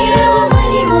നേരവും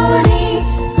അലിവോടെ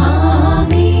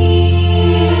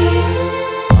ആമേൻ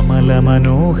അമല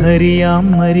മനോഹരിയാം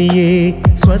മരിയേ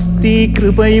സ്വസ്തി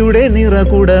കൃപയുടെ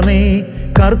നിറകുടമേ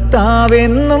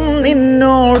കർത്താവെന്നും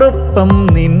നിന്നോടൊപ്പം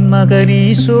നിൻ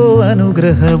മകനീശോ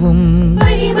അനുഗ്രഹവും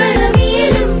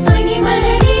പരിമളവിയലും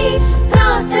പനിമലരേ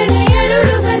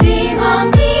പ്രാർത്ഥനയരുളുക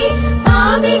ദേവാംബേ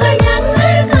പാപികൾ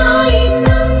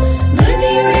ഞങ്ങൾക്കായിന്നും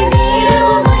മൃതിയുടെ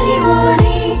നേരവും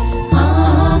അലിവോടെ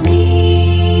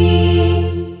ആമേൻ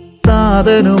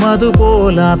താതനും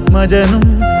അതുപോലാത്മജനും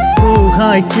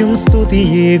റൂഹായ്ക്കും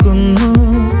സ്തുതിയേകുന്നു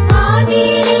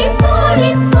ആദിയിലെ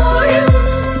പോലെപ്പോഴും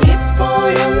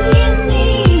എപ്പോഴും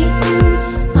എന്നേക്കും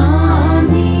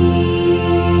ആമേൻ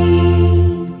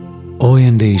ഓ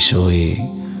എൻ്റെ ഈശോയെ,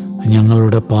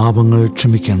 ഞങ്ങളുടെ പാപങ്ങൾ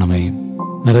ക്ഷമിക്കണമേ,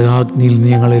 നരകാഗ്നിയിൽ നീ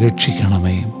ഞങ്ങളെ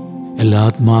രക്ഷിക്കണമേ, എല്ലാ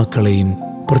ആത്മാക്കളെയും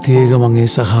പ്രത്യേകം അങ്ങേ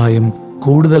സഹായം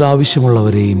കൂടുതൽ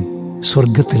ആവശ്യമുള്ളവരെയും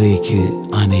സ്വർഗത്തിലേക്ക്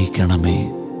ആനയിക്കണമേ.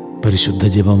 പരിശുദ്ധ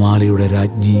ജപമാലയുടെ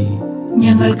രാജ്ഞി,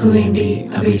 ഞങ്ങൾക്ക് വേണ്ടി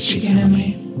അപേക്ഷിക്കണമേ.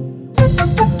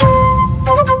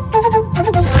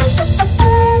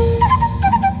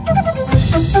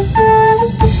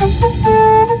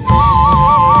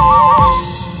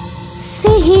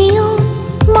 സിഹിയോൻ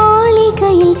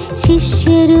മാളികയിൽ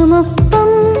ശിഷ്യരുമൊപ്പം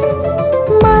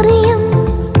മറിയം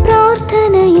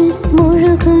പ്രാർത്ഥനയിൽ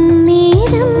മുഴുകും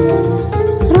നേരം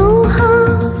റൂഹ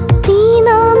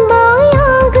തീനാമ്പായാഗതനായി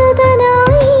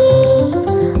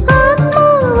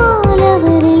ആത്മാവാലവരെല്ലാം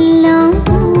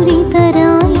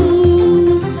പൂരിതരായി.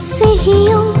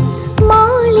 സിഹിയോൻ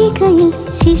മാളികയിൽ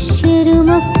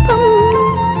ശിഷ്യരുമൊപ്പം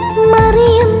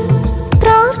മറിയം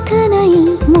പ്രാർത്ഥനയിൽ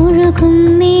മുഴുകും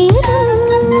നേരം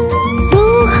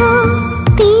റൂഹ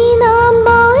തീനാമ്പായാഗതനായി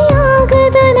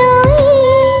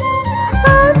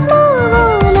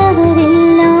ആത്മാവാലവരെല്ലാം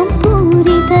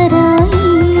പൂരിതരായി.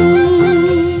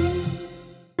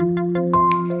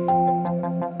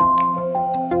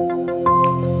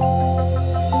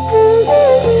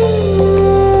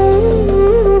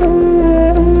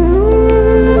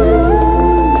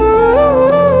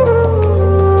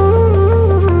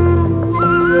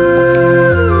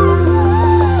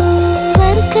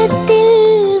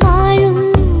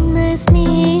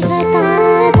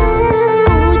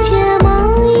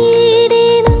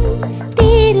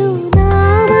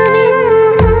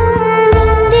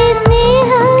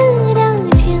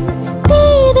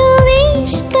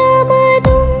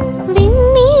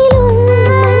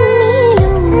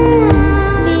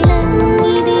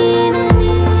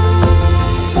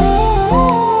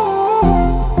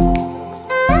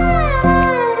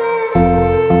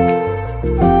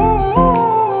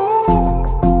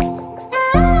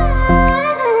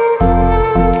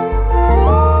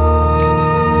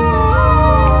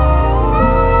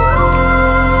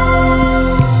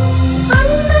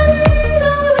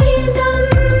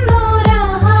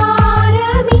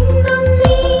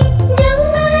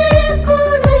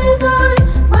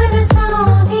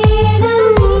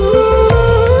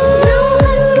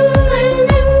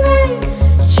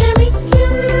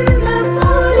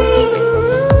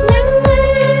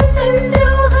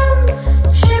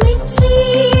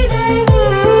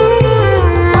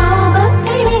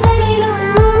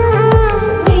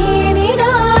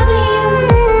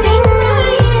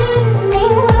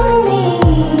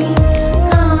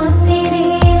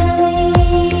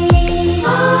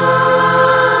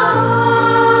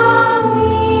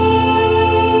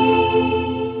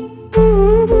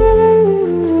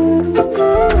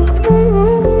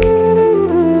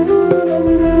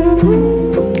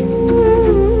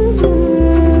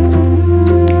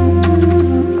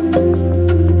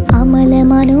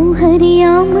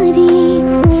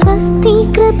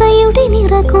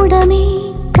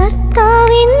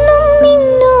 കർത്താവെന്നും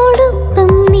നിന്നോടൊപ്പം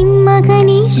നിൻ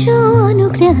മകനീശോ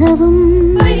അനുഗ്രഹവും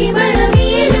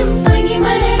പരിമളവിയലും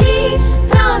പനിമലരെ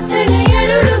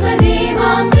പ്രാർത്ഥനയരുളുക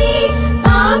ദേവാംബേ.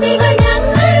 പാപികൾ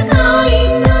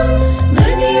ഞങ്ങൾക്കായിന്നും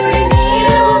മൃതിയുടെ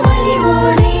നേരവും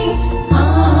അലിവോടെ.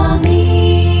 ആമേൻ.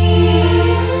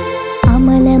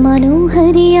 അമല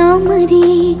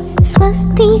മനോഹരിയാമരിയേ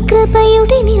സ്വസ്തി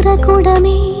കൃപയുടെ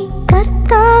നിറകുടമേ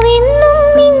കർത്താവെന്നും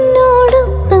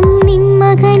നിന്നോടൊപ്പം നിൻ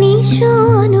മകനീശോ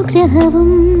അനുഗ്രഹവും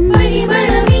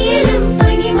പരിമളവിയലും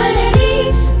പനിമലരെ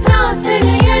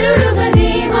പ്രാർത്ഥനയരുളുക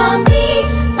ദേവാംബേ.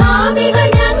 പാപികൾ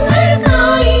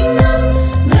ഞങ്ങൾക്കായിന്നും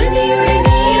മൃതിയുടെ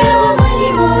നേരവും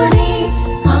അലിവോടെ.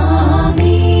 ആമേൻ.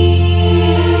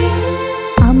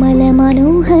 അമല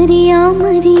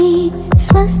മനോഹരിയാമരിയേ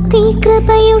സ്വസ്തി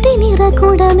കൃപയുടെ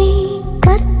നിറകുടമേ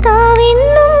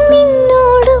കർത്താവെന്നും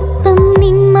നിന്നോടൊപ്പം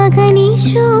നിൻ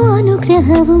മകനീശോ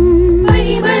അനുഗ്രഹവും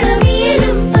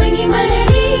പരിമളവിയലും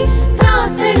പനിമലരെ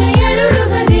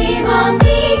പ്രാർത്ഥനയരുളുക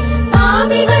ദേവാംബേ.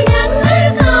 പാപികൾ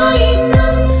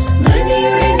ഞങ്ങൾക്കായിന്നും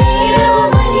മൃതിയുടെ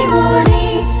നേരവും അലിവോടെ.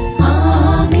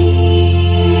 ആമേൻ.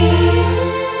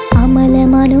 അമല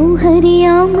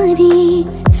മനോഹരിയാമരിയേ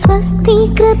സ്വസ്തി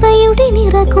കൃപയുടെ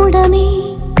നിറകുടമേ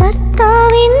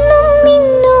കർത്താവെന്നും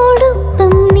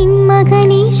നിന്നോടൊപ്പം നിൻ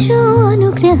മകനീശോ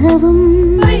അനുഗ്രഹവും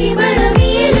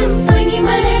പരിമളവിയലും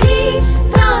പനിമലരെ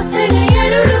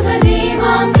പ്രാർത്ഥനയരുളുക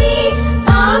ദേവാംബേ.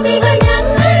 പാപികൾ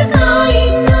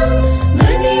ഞങ്ങൾക്കായിന്നും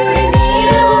മൃതിയുടെ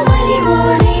നേരവും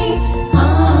അലിവോടെ.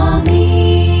 ആമേൻ.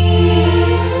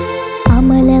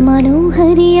 അമല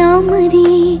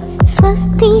മനോഹരിയാമരിയേ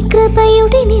സ്വസ്തി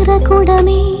കൃപയുടെ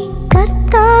നിറകുടമേ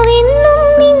കർത്താവെന്നും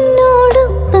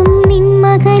നിന്നോടൊപ്പം നിൻ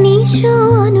മകനീശോ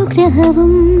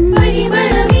അനുഗ്രഹവും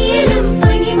പരിമളവിയലും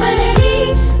പനിമലരെ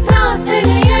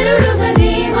പ്രാർത്ഥനയരുളുക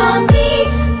ദേവാംബേ.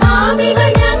 പാപികൾ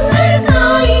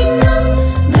ഞങ്ങൾക്കായിന്നും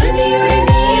മൃതിയുടെ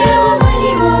നേരവും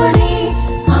അലിവോടെ.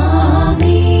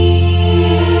 ആമേൻ.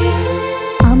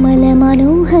 അമല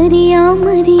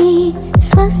മനോഹരിയാമരിയേ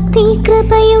സ്വസ്തി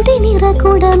കൃപയുടെ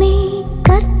നിറകുടമേ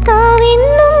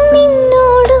കർത്താവെന്നും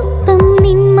നിന്നോടൊപ്പം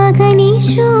നിൻ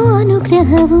മകനീശോ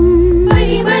അനുഗ്രഹവും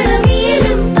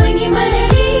പരിമളവിയലും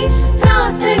പനിമലരെ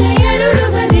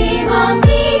പ്രാർത്ഥനയരുളുക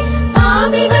ദേവാംബേ.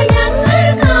 പാപികൾ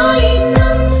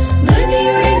ഞങ്ങൾക്കായിന്നും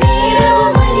മൃതിയുടെ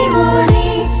നേരവും അലിവോടെ.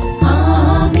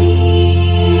 ആമേൻ.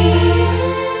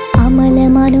 അമല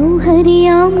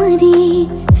മനോഹരിയാമരിയേ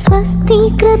സ്വസ്തി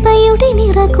കൃപയുടെ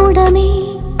നിറകുടമേ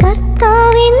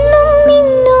കർത്താവെന്നും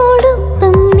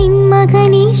നിന്നോടൊപ്പം നിൻ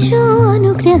മകനീശോ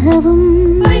അനുഗ്രഹവും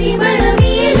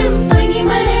പരിമളവിയലും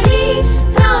പനിമലരെ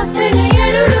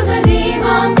പ്രാർത്ഥനയരുളുക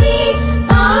ദേവാംബേ.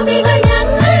 പാപികൾ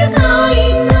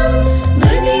ഞങ്ങൾക്കായിന്നും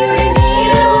മൃതിയുടെ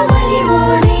നേരവും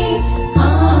അലിവോടെ.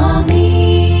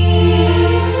 ആമേൻ.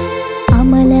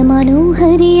 അമല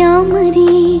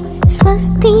മനോഹരിയാമരിയേ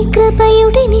സ്വസ്തി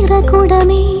കൃപയുടെ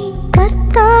നിറകുടമേ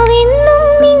കർത്താവെന്നും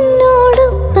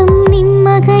നിന്നോടൊപ്പം നിൻ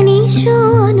മകനീശോ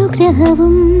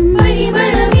അനുഗ്രഹവും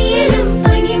പരിമളവിയലും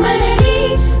പനിമലരെ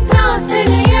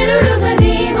പ്രാർത്ഥനയരുളുക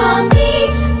ദേവാംബേ.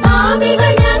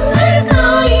 പാപികൾ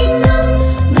ഞങ്ങൾക്കായിന്നും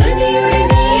മൃതിയുടെ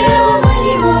നേരവും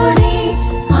അലിവോടെ.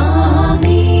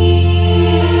 ആമേൻ.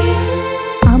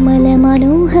 അമല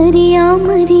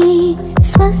മനോഹരിയാമരിയേ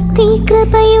സ്വസ്തി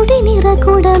കൃപയുടെ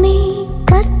നിറകുടമേ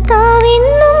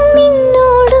കർത്താവെന്നും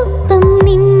നിന്നോടൊപ്പം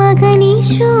നിൻ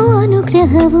മകനീശോ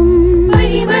അനുഗ്രഹവും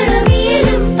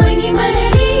പരിമളവിയലും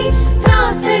പനിമലരെ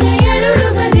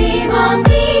പ്രാർത്ഥനയരുളുക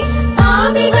ദേവാംബേ.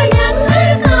 പാപികൾ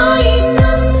ഞങ്ങൾക്കായിന്നും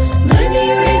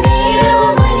മൃതിയുടെ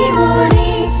നേരവും അലിവോടെ.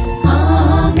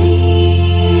 ആമേൻ.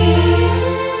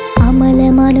 അമല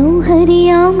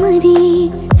മനോഹരിയാമരിയേ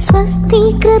സ്വസ്തി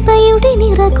കൃപയുടെ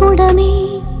നിറകുടമേ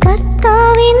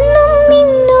കർത്താവെന്നും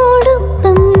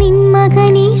നിന്നോടൊപ്പം നിൻ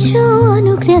മകനീശോ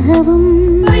അനുഗ്രഹവും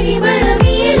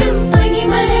പരിമളവിയലും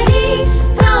പനിമലരെ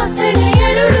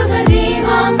പ്രാർത്ഥനയരുളുക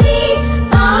ദേവാംബേ.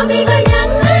 പാപികൾ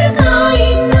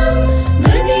ഞങ്ങൾക്കായിന്നും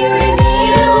മൃതിയുടെ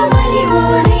നേരവും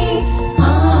അലിവോടെ.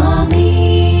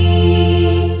 ആമേൻ.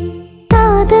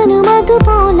 താതനും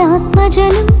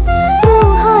അതുപോലാത്മജനും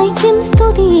റൂഹായ്ക്കും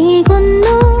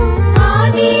സ്തുതിയേകുന്നു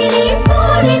ആദിയിലെ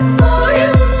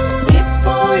പോലെപ്പോഴും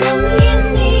എപ്പോഴും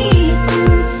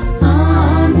എന്നേക്കും.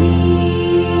 ആമേൻ.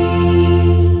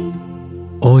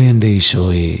 ഓ എൻ്റെ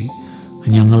ഈശോയെ,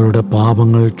 ഞങ്ങളുടെ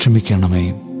പാപങ്ങൾ ക്ഷമിക്കണമേ.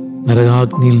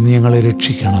 നരകാഗ്നിയിൽ നീ ഞങ്ങളെ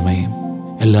രക്ഷിക്കണമേ.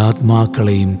 എല്ലാ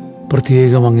ആത്മാക്കളെയും,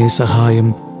 പ്രത്യേകം അങ്ങേ സഹായം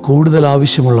കൂടുതൽ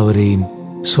ആവശ്യമുള്ളവരെയും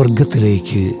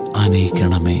സ്വർഗത്തിലേക്ക്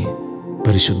ആനയിക്കണമേ.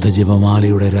 പരിശുദ്ധ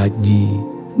ജപമാലയുടെ രാജ്ഞി,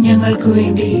 ഞങ്ങൾക്ക്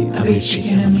വേണ്ടി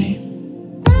അപേക്ഷിക്കണമേ.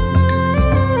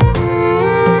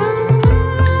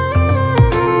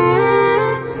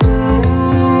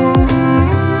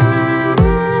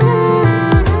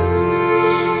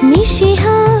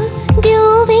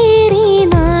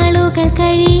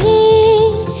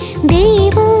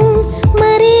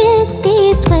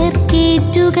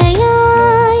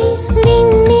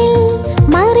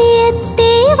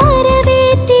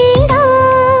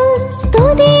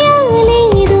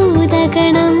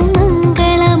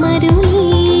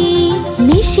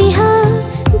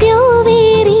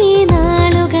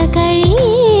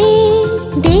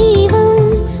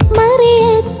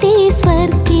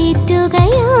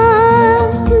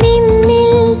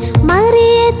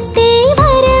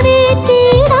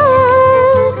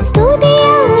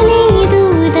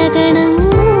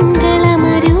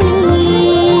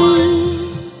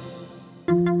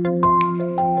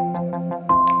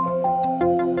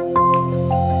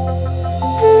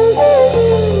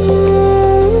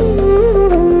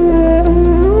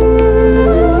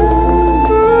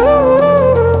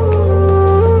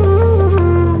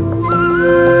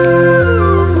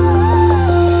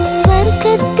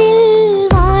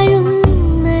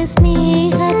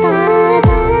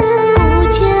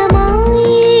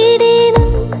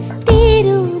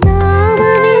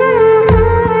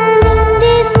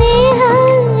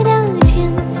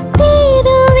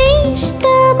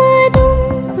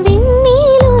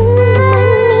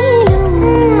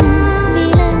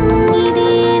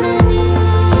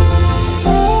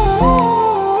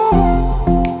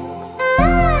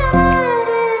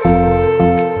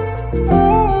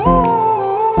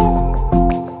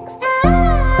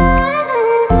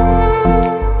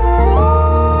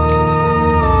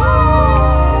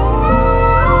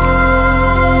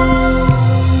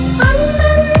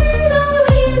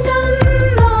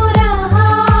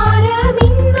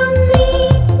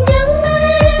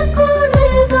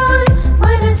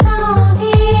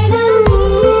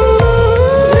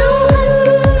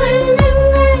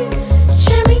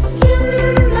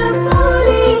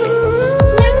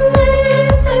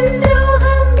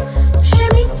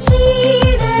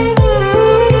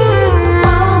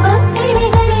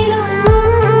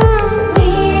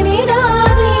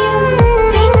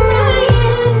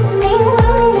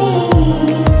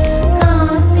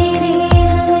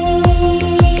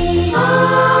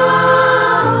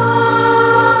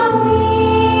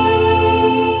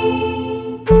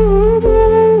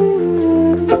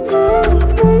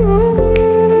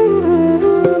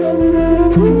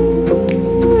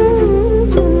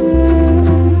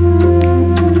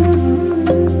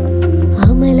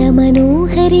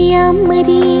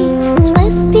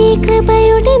 സ്വസ്തി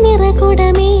കൃപയുടെ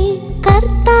നിറകുടമേ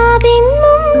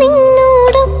കർത്താവെന്നും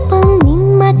നിന്നോടൊപ്പം നിൻ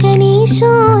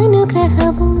മകനീശോ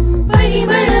അനുഗ്രഹവും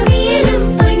പരിമളവിയലും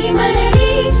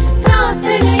പനിമലരെ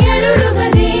പ്രാർത്ഥനയരുളുക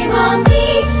ദേവാംബേ.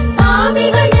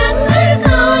 പാപികൾ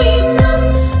ഞങ്ങൾക്കായിന്നും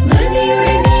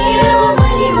മൃതിയുടെ നേരവും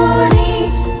അലിവോടെ.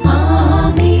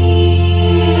 ആമേൻ.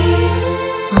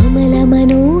 അമല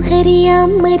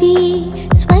മനോഹരിയാം മരിയേ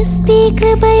സ്വസ്തി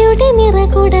കൃപയുടെ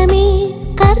നിറകുടമേ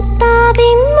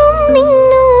കർത്താവെന്നും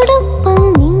നിന്നോടൊപ്പം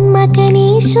നിൻ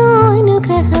മകനീശോ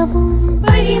അനുഗ്രഹവും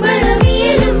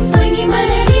പരിമളവിയലും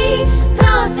പനിമലരെ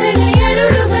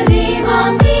പ്രാർത്ഥനയരുളുക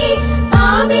ദേവാംബേ.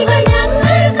 പാപികൾ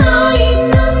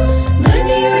ഞങ്ങൾക്കായിന്നും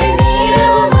മൃതിയുടെ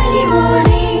നേരവും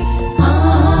അലിവോടെ.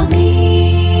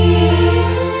 ആമേൻ.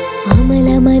 അമല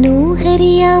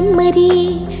മനോഹരിയാം മരിയേ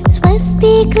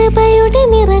സ്വസ്തി കൃപയുടെ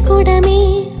നിറകുടമേ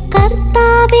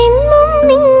കർത്താവെന്നും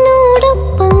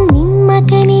നിന്നോടൊപ്പം നിൻ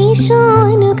മകനീശോ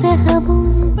അനുഗ്രഹവും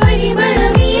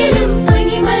പരിമളവിയലും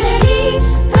പനിമലരെ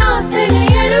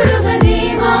പ്രാർത്ഥനയരുളുക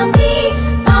ദേവാംബേ.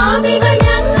 പാപികൾ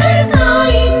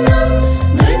ഞങ്ങൾക്കായിന്നും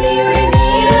മൃതിയുടെ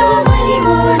നേരവും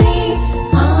അലിവോടെ.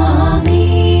 ആമേൻ.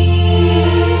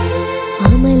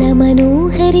 അമല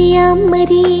മനോഹരിയാം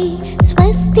മരിയേ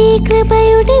സ്വസ്തി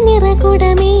കൃപയുടെ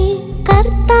നിറകുടമേ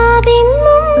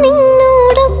കർത്താവെന്നും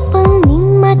നിന്നോടൊപ്പം നിൻ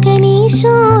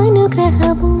മകനീശോ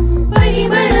അനുഗ്രഹവും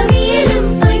പരിമളവിയലും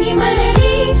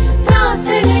പനിമലരെ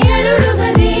പ്രാർത്ഥനയരുളുക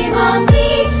ദേവാംബേ.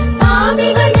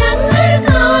 പാപികൾ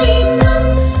ഞങ്ങൾക്കായിന്നും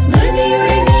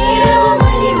മൃതിയുടെ നേരവും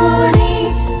അലിവോടെ.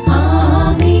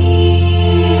 ആമേൻ.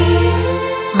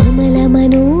 അമല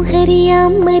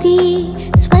മനോഹരിയാം മരിയേ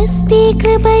സ്വസ്തി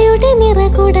കൃപയുടെ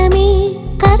നിറകുടമേ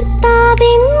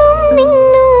കർത്താവെന്നും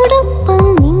നിന്നോടൊപ്പം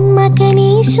നിൻ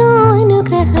മകനീശോ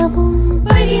അനുഗ്രഹവും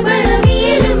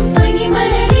പരിമളവിയലും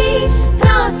പനിമലരെ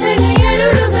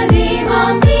പ്രാർത്ഥനയരുളുക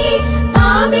ദേവാംബേ.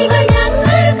 പാപികൾ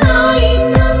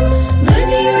ഞങ്ങൾക്കായിന്നും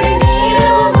മൃതിയുടെ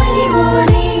നേരവും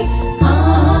അലിവോടെ.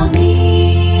 ആമേൻ.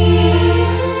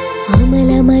 അമല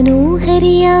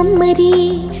മനോഹരിയാം മരിയേ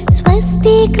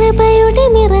സ്വസ്തി കൃപയുടെ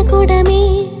നിറകുടമേ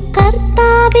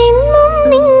കർത്താവെന്നും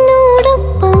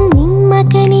നിന്നോടൊപ്പം നിൻ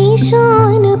മകനീശോ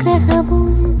അനുഗ്രഹവും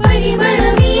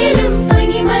പരിമളവിയലും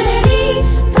പനിമലരെ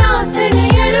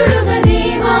പ്രാർത്ഥനയരുളുക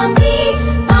ദേവാംബേ.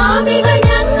 പാപികൾ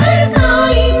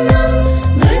ഞങ്ങൾക്കായിന്നും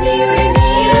മൃതിയുടെ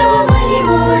നേരവും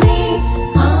അലിവോടെ.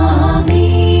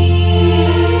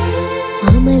 ആമേൻ.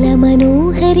 അമല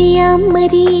മനോഹരിയാം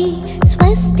മരിയേ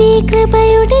സ്വസ്തി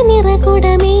കൃപയുടെ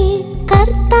നിറകുടമേ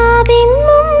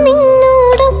കർത്താവെന്നും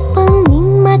നിന്നോടൊപ്പം നിൻ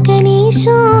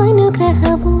മകനീശോ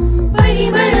അനുഗ്രഹവും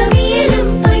പരിമളവിയലും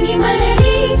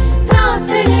പനിമലരെ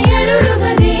പ്രാർത്ഥനയരുളുക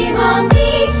ദേവാംബേ.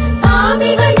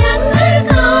 പാപികൾ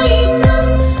ഞങ്ങൾക്കായിന്നും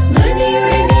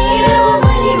മൃതിയുടെ നേരവും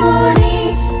അലിവോടെ.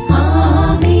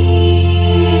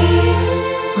 ആമേൻ.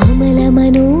 അമല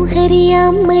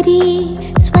മനോഹരിയാം മരിയേ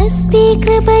സ്വസ്തി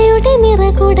കൃപയുടെ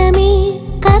നിറകുടമേ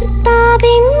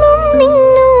കർത്താവെന്നും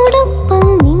നിന്നോടൊപ്പം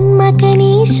നിൻ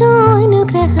മകനീശോ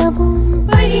അനുഗ്രഹവും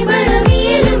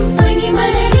പരിമളവിയലും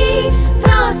പനിമലരെ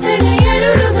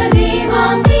പ്രാർത്ഥനയരുളുക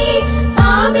ദേവാംബേ.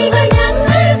 പാപികൾ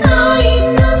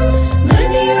ഞങ്ങൾക്കായിന്നും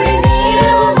മൃതിയുടെ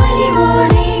നേരവും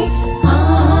അലിവോടെ.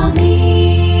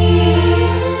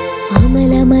 ആമേൻ.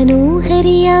 അമല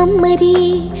മനോഹരിയാം മരിയേ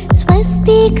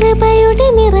സ്വസ്തി കൃപയുടെ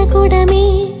നിറകുടമേ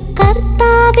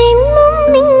കർത്താവെന്നും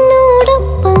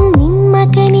നിന്നോടൊപ്പം നിൻ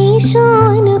മകനീശോ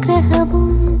അനുഗ്രഹവും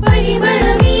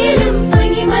പരിമളവിയലും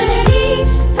പനിമലരെ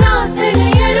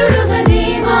പ്രാർത്ഥനയരുളുക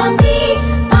ദേവാംബേ.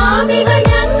 പാപികൾ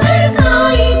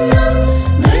ഞങ്ങൾക്കായിന്നും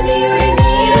മൃതിയുടെ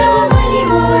നേരവും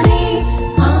അലിവോടെ.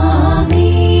 ആമേൻ.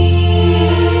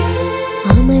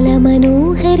 അമല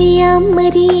മനോഹരിയാം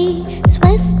മരിയേ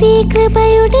സ്വസ്തി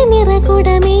കൃപയുടെ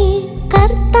നിറകുടമേ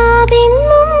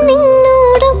കർത്താവെന്നും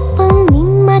നിന്നോടൊപ്പം നിൻ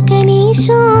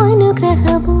മകനീശോ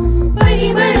അനുഗ്രഹവും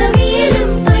പരിമളവിയലും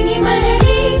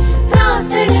പനിമലരെ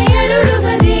പ്രാർത്ഥനയരുളുക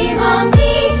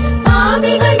ദേവാംബേ.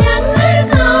 പാപികൾ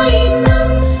ഞങ്ങൾക്കായിന്നും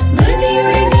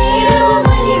മൃതിയുടെ നേരവും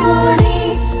അലിവോടെ.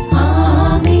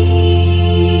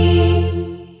 ആമേൻ.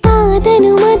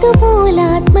 താതനും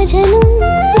അതുപോലാത്മജനും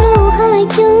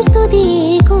റൂഹായ്ക്കും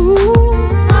സ്തുതിയേകുന്നു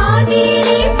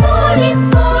ആദിയിലെ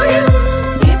പോലെപ്പോഴും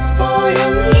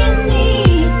എപ്പോഴും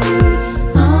എന്നേക്കും.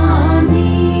 ആമേൻ.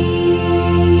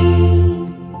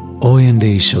 ഓ എൻ്റെ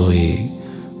ഈശോയെ,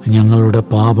 ഞങ്ങളുടെ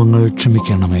പാപങ്ങൾ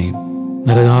ക്ഷമിക്കണമേ.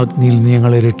 നരകാഗ്നിയിൽ നീ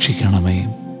ഞങ്ങളെ രക്ഷിക്കണമേ.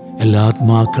 എല്ലാ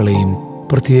ആത്മാക്കളെയും,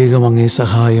 പ്രത്യേകം അങ്ങേ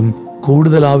സഹായം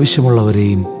കൂടുതൽ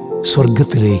ആവശ്യമുള്ളവരെയും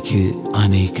സ്വർഗത്തിലേക്ക്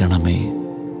ആനയിക്കണമേ.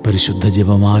 പരിശുദ്ധ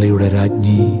ജപമാലയുടെ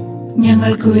രാജ്ഞി,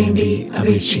 ഞങ്ങൾക്ക് വേണ്ടി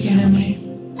അപേക്ഷിക്കണമേ.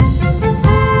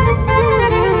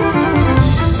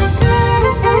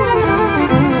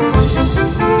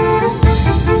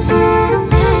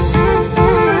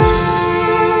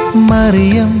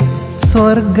 മറിയം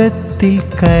സ്വർഗത്തിൽ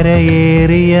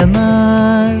കരയേറിയ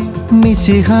നാൾ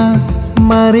മിശിഹ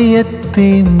മറിയത്തെ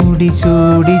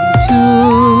മുടിചൂടിച്ചു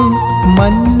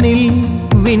മണ്ണിൽ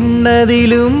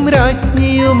വിണ്ണതിലും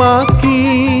രാജ്ഞിയുമാക്കി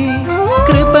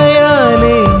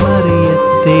കൃപയാലെ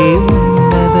മറിയത്തെ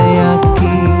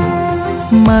ഉന്നതയാക്കി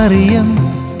മറിയം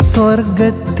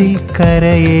സ്വർഗത്തിൽ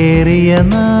കരയേറിയ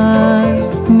നാൾ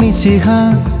മിശിഹ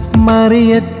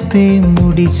മറിയത്തെ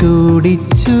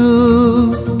മുടിചൂടിച്ചു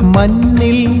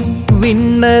മണ്ണിൽ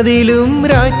വിണ്ണതിലും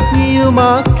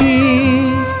രാജ്ഞിയുമാക്കി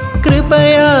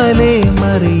കൃപയാലെ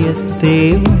മറിയത്തെ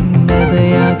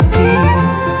ഉന്നതയാക്കി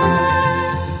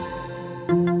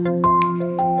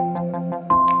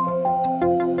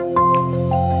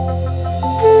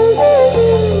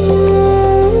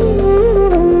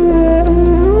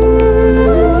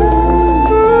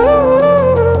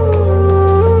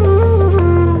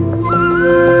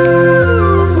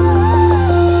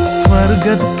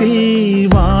സ്വർഗത്തിൽ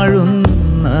വാഴുന്ന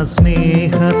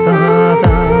സ്നേഹതാത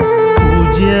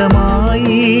പൂജ്യമായിടണം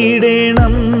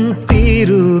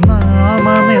തിരുനാമമെന്നും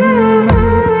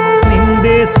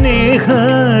നിന്റെ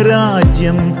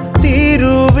സ്നേഹരാജ്യം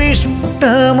തിരുവിഷ്ടമതും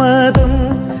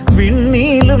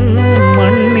വിണ്ണിലും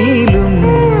മണ്ണിലും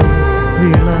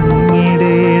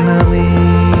വിളങ്ങിടണമേ.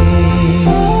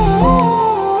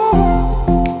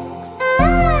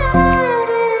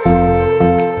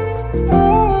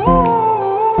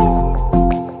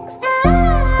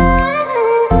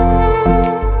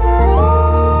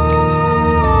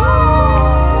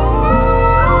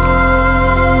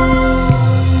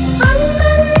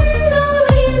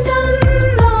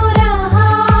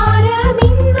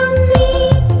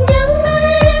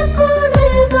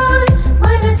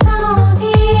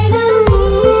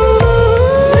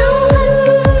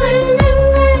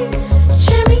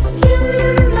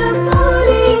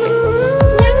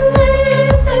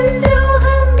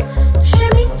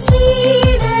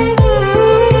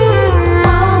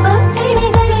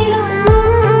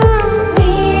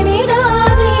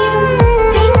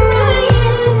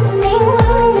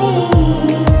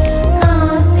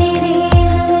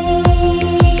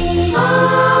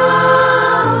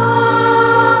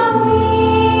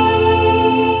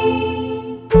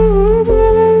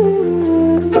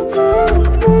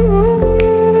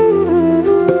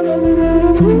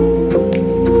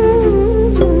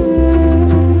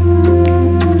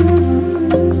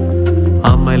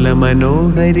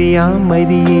 മനോഹരിയാം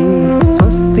മരിയേ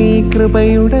സ്വസ്തി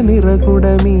കൃപയുടെ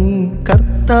നിറകുടമേ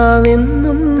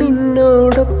കർത്താവെന്നും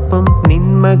നിന്നോടൊപ്പം നിൻ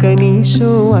മകനീശോ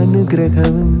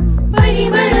അനുഗ്രഹവും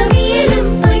പരിമളവിയലും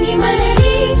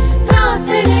പനിമലരേ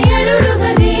പ്രാർത്ഥനയരുളുക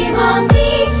ദേവാംബേ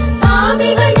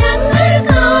പാപികൾ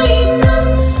ഞങ്ങൾക്കായിന്നും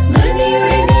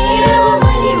മൃതിയുടെ നേരവും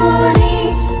അലിവോടെ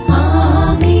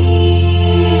ആമേൻ.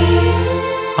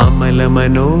 അമല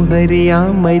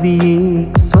മനോഹരിയാം മരിയേ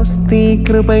സ്വസ്തി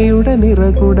കൃപയുടെ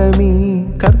നിറകുടമേ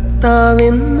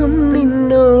കർത്താവെന്നും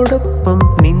നിന്നോടൊപ്പം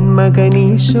നിൻ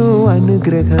മകനീശോ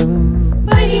അനുഗ്രഹവും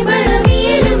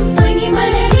പരിമളവിയലും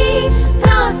പനിമലരേ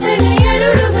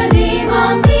പ്രാർത്ഥനയരുളുക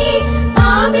ദേവാംബേ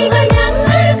പാപികൾ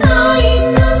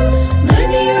ഞങ്ങൾക്കായിന്നും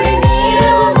മൃതിയുടെ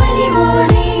നേരവും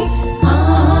അലിവോടെ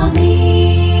ആമേൻ.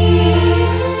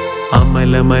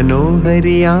 അമല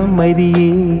മനോഹരിയാം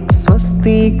മരിയേ സ്വസ്തി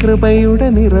കൃപയുടെ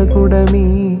നിറകുടമേ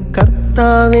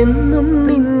കർത്താവെന്നും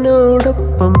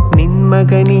നിന്നോടൊപ്പം നിൻ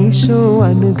മകനീശോ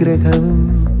അനുഗ്രഹവും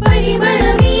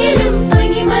പരിമളവിയലും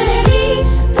പനിമലരേ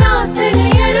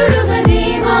പ്രാർത്ഥനയരുളുക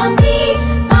ദേവാംബേ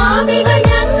പാപികൾ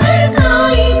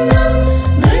ഞങ്ങൾക്കായിന്നും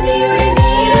മൃതിയുടെ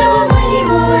നേരവും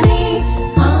അലിവോടെ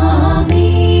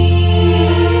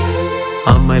ആമേൻ.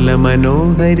 അമല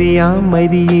മനോഹരിയാം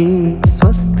മരിയേ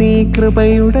സ്വസ്തി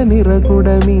കൃപയുടെ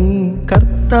നിറകുടമേ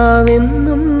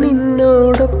കർത്താവെന്നും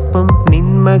നിന്നോടൊപ്പം നിൻ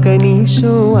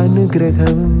മകനീശോ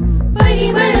അനുഗ്രഹവും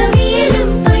പരിമളവിയലും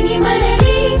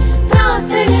പനിമലരേ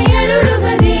പ്രാർത്ഥനയരുളുക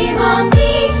ദേവാംബേ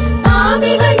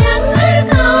പാപികൾ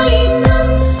ഞങ്ങൾക്കായിന്നും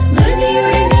മൃതിയുടെ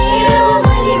നേരവും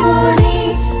അലിവോടെ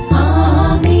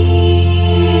ആമേൻ.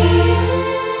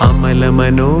 അമല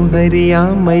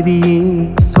മനോഹരിയാം മരിയേ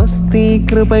സ്വസ്തി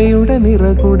കൃപയുടെ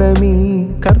നിറകുടമേ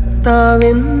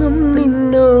കർത്താവെന്നും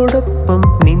നിന്നോടൊപ്പം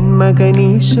നിൻ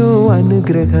മകനീശോ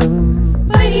അനുഗ്രഹവും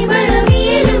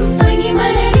പരിമളവിയലും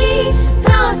പനിമലരേ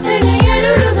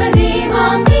പ്രാർത്ഥനയരുളുക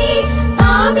ദേവാംബേ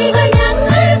പാപികൾ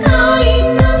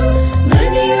ഞങ്ങൾക്കായിന്നും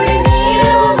മൃതിയുടെ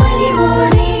നേരവും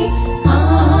അലിവോടെ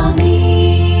ആമേൻ.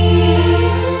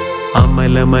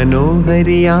 അമല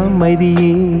മനോഹരിയാം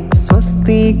മരിയേ സ്വസ്തി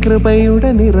കൃപയുടെ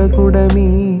നിറകുടമേ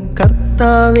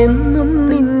കർത്താവെന്നും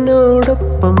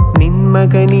നിന്നോടൊപ്പം നിൻ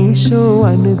മകനീശോ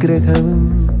അനുഗ്രഹവും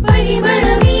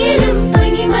പരിമളവിയലും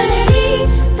പനിമലരേ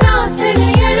പ്രാർത്ഥനയരുളുക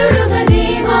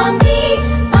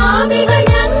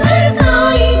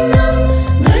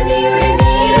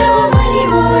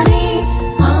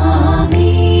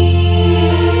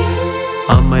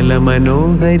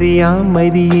അമലമനോഹരിയാം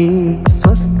മരിയേ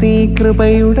സ്വസ്തി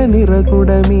കൃപയുടെ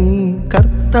നിറകുടമേ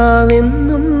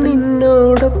കർത്താവെന്നും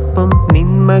നിന്നോടൊപ്പം നിൻ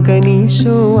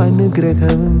മകനീശോ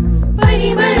അനുഗ്രഹവും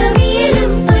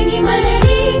പരിമളവിയലും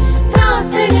പനിമലരേ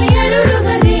പ്രാർത്ഥനയരുളുക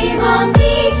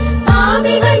ദേവാംബേ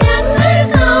പാപികൾ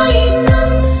ഞങ്ങൾക്കായിന്നും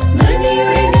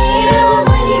മൃതിയുടെ നേരവും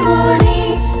അലിവോടെ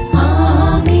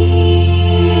ആമേൻ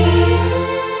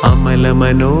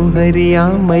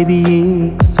അമലമനോഹരിയാം മരിയേ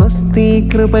സ്വസ്തി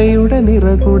കൃപയുടെ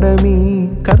നിറകുടമേ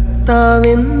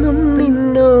കർത്താവെന്നും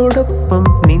നിന്നോടൊപ്പം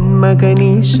നിൻ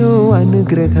മകനീശോ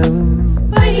അനുഗ്രഹവും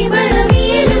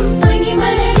പരിമളവിയലും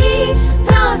പനിമലരേ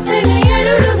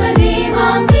പ്രാർത്ഥനയരുളുക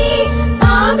ദേവാംബേ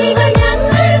പാപികൾ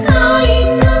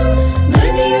ഞങ്ങൾക്കായിന്നും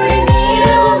മൃതിയുടെ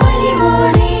നേരവും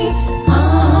അലിവോടെ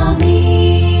ആമേൻ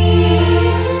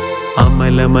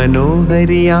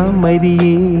അമലമനോഹരിയാം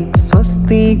മരിയേ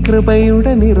സ്വസ്തി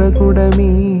കൃപയുടെ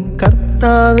നിറകുടമേ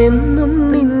കർത്താവെന്നും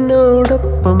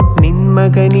നിന്നോടൊപ്പം നിൻ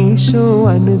മകനീശോ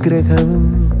അനുഗ്രഹവും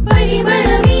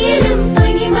പരിമളവിയലും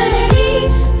പനിമലരേ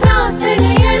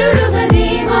പ്രാർത്ഥനയരുളുക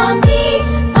ദേവാംബേ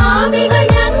പാപികൾ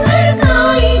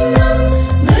ഞങ്ങൾക്കായിന്നും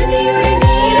മൃതിയുടെ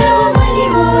നേരവും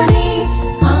അലിവോടെ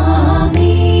ആമേൻ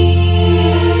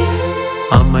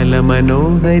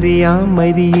അമലമനോഹരിയാം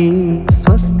മരിയേ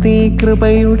സ്വസ്തി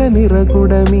കൃപയുടെ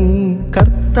നിറകുടമേ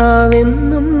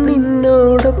കർത്താവെന്നും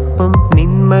നിന്നോടൊപ്പം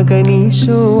നിൻ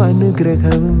മകനീശോ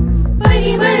അനുഗ്രഹവും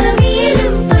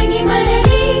പരിമളവിയലും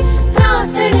പനിമലരേ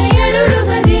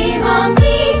പ്രാർത്ഥനയരുളുക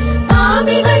ദേവാംബേ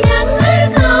പാപികൾ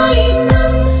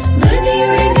ഞങ്ങൾക്കായിന്നും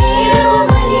മൃതിയുടെ നേരവും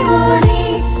അലിവോടെ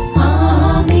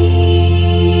ആമേൻ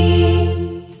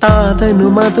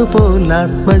താതനും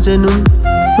അതുപോലാത്മജനും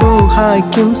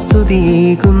റൂഹായ്ക്കും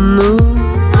സ്തുതിയേകുന്നു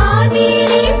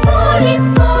ആദിയിലെ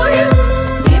പോലെപ്പോഴും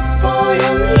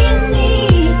എപ്പോഴും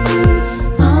എന്നേക്കും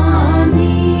ആമേൻ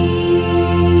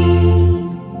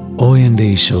ഓ എൻ്റെ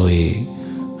ഈശോയെ,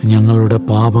 ഞങ്ങളുടെ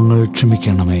പാപങ്ങൾ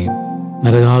ക്ഷമിക്കണമേ.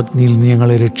 നരകാഗ്നിയിൽ നീ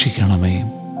ഞങ്ങളെ രക്ഷിക്കണമേ.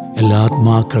 എല്ലാ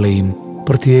ആത്മാക്കളെയും,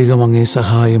 പ്രത്യേകം അങ്ങേ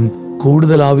സഹായം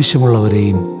കൂടുതൽ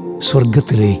ആവശ്യമുള്ളവരെയും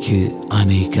സ്വർഗത്തിലേക്ക്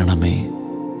ആനയിക്കണമേ.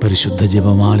 പരിശുദ്ധ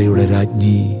ജപമാലയുടെ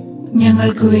രാജ്ഞി,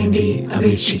 ഞങ്ങൾക്ക് വേണ്ടി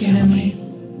അപേക്ഷിക്കണമേ.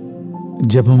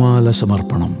 ജപമാല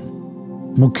സമർപ്പണം.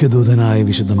 മുഖ്യദൂതനായ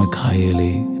വിശുദ്ധ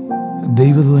മിഖായേലേ,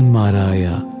 ദൈവദൂതന്മാരായ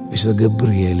വിശുദ്ധ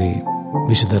ഗബ്രിയേലേ,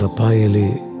 വിശുദ്ധ റഫായേലേ,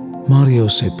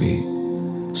 മാറിയോസേപ്പേ,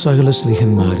 സകല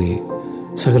സ്ലിഹന്മാരെ,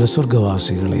 സകല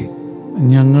സ്വർഗവാസികളെ,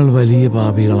 ഞങ്ങൾ വലിയ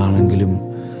പാപികളാണെങ്കിലും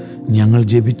ഞങ്ങൾ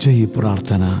ജപിച്ച ഈ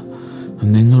പ്രാർത്ഥന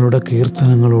നിങ്ങളുടെ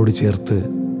കീർത്തനങ്ങളോട് ചേർത്ത്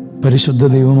പരിശുദ്ധ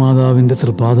ദൈവമാതാവിൻ്റെ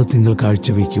തൃപാദത്തിങ്കൽ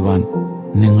കാഴ്ചവെക്കുവാൻ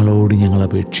നിങ്ങളോട് ഞങ്ങൾ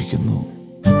അപേക്ഷിക്കുന്നു.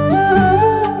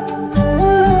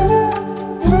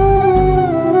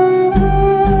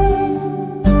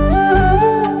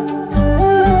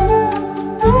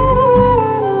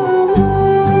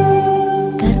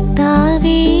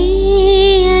 കർത്താവേ,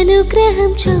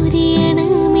 അനുഗ്രഹം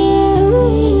ചൊരിയണമേ.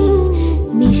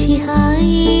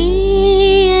 മിശിഹായേ,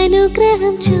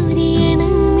 അനുഗ്രഹം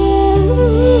ചൊരിയണമേ.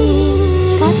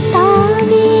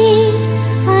 കർത്താവേ,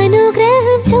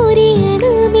 അനുഗ്രഹം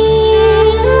ചൊരിയണമേ.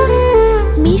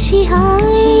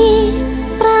 മിശിഹായേ,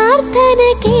 പ്രാർത്ഥന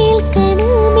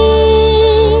കേൾക്കണമേ.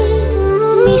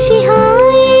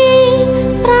 മിശിഹായേ,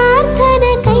 പ്രാർത്ഥന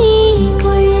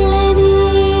കൈക്കൊള്ളണേ.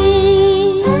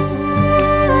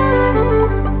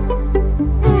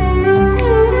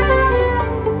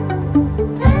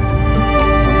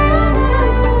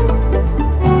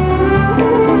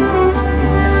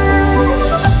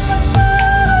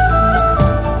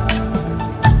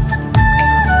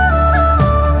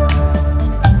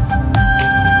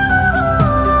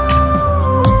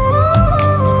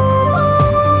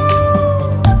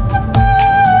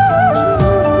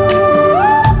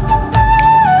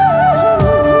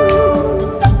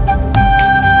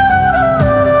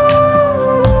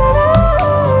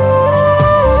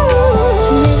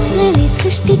 ഞങ്ങളെ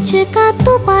സൃഷ്ടിച്ച്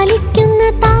കാത്തുപാലിക്കുന്ന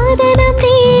താതനം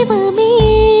ദൈവമേ,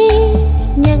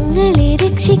 ഞങ്ങളെ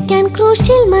രക്ഷിക്കാൻ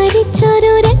ക്രൂശിൽ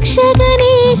മരിച്ചൊരു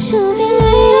രക്ഷകനേശുവേ,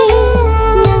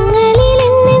 ഞങ്ങളിൽ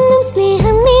എന്നെന്നും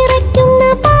സ്നേഹം നിറയ്ക്കുന്ന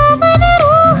പാവന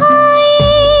റൂഹായേ,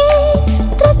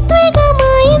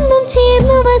 തൃത്വികമായെന്നും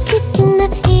ചേർന്നു വസിക്കുന്ന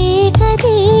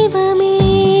ഏകദൈവമേ,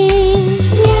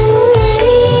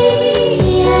 ഞങ്ങളെ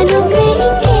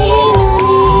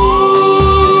അനുഗ്രഹിക്കണമേ.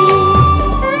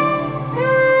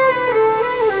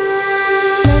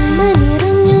 നന്മ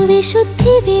നിറഞ്ഞു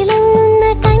വിശുദ്ധി വിളങ്ങുന്ന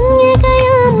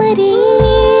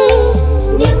കന്യകയാമരിയേ,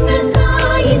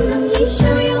 ഞങ്ങൾക്കായെന്നും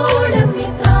ഈശോയോടമ്മേ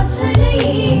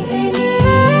പ്രാർത്ഥനയേകണേ.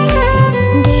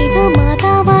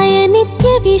 ദൈവമാതാവായ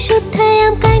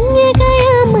നിത്യവിശുദ്ധയാം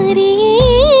കന്യകയാമരിയേ,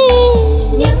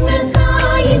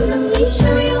 ഞങ്ങൾക്കായെന്നും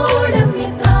ഈശോയോടമ്മേ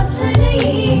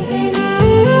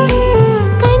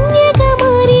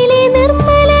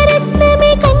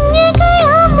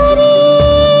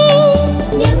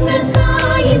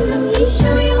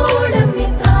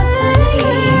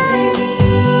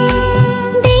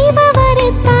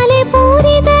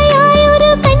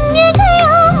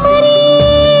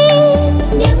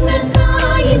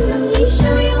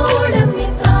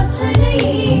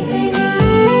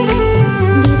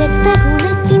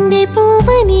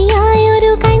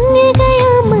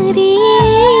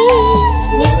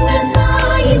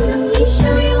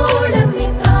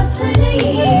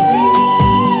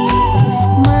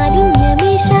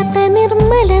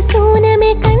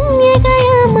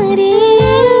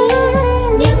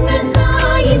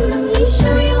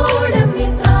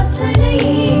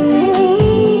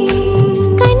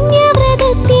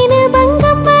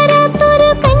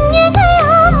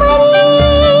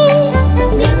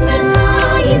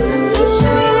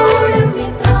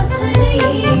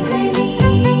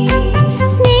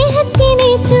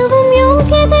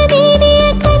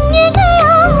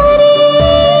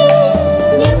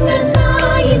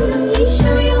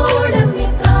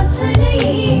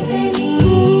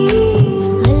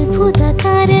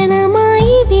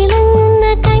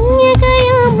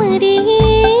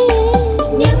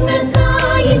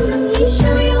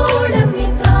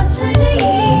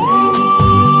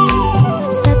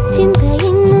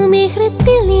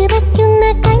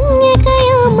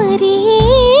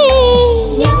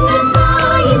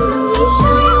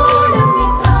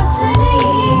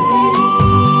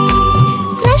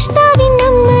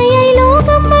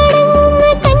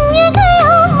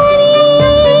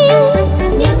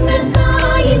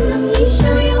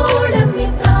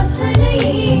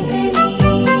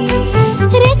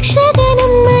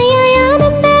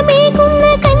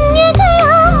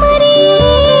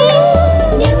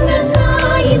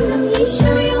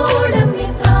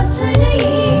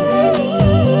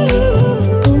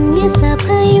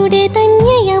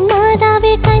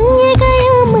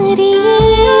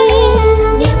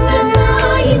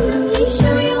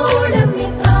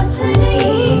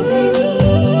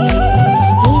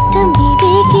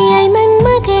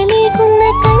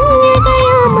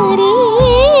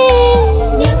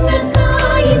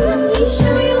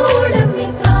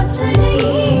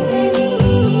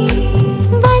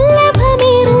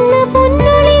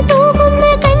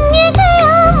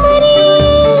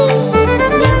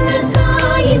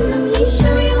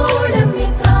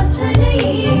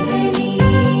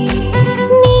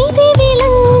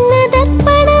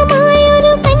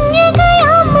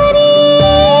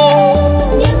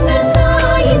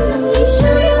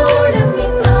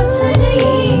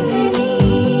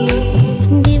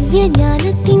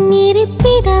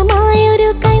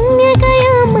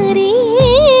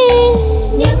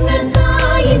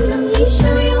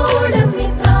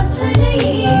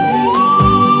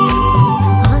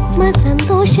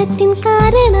സന്തോഷത്തിൻ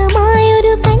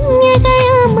കാരണമായൊരു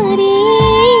കന്യകയാം മറിയേ,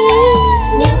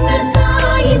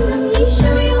 ഞങ്ങൾക്കായെന്നും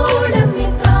ഈശോയോടമ്മേ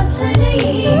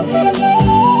പ്രാർത്ഥനയേകണേ.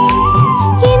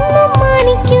 എന്നും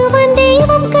മാനിക്കുവാൻ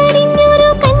ദൈവം കനിഞ്ഞൊരു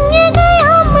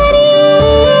കന്യകയാം മറിയേ,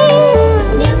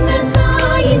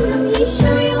 ഞങ്ങൾക്കായെന്നും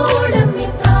ഈശോയോടമ്മേ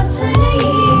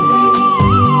പ്രാർത്ഥനയേകണേ.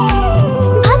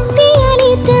 ഭക്തിയാൽ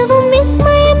ഏറ്റവും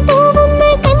വിസ്മയം തോന്നുന്ന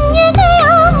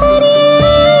കന്യകയാം മറിയേ,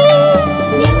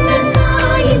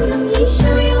 ഞങ്ങൾക്കായെന്നും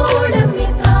ഈശോയോടമ്മേ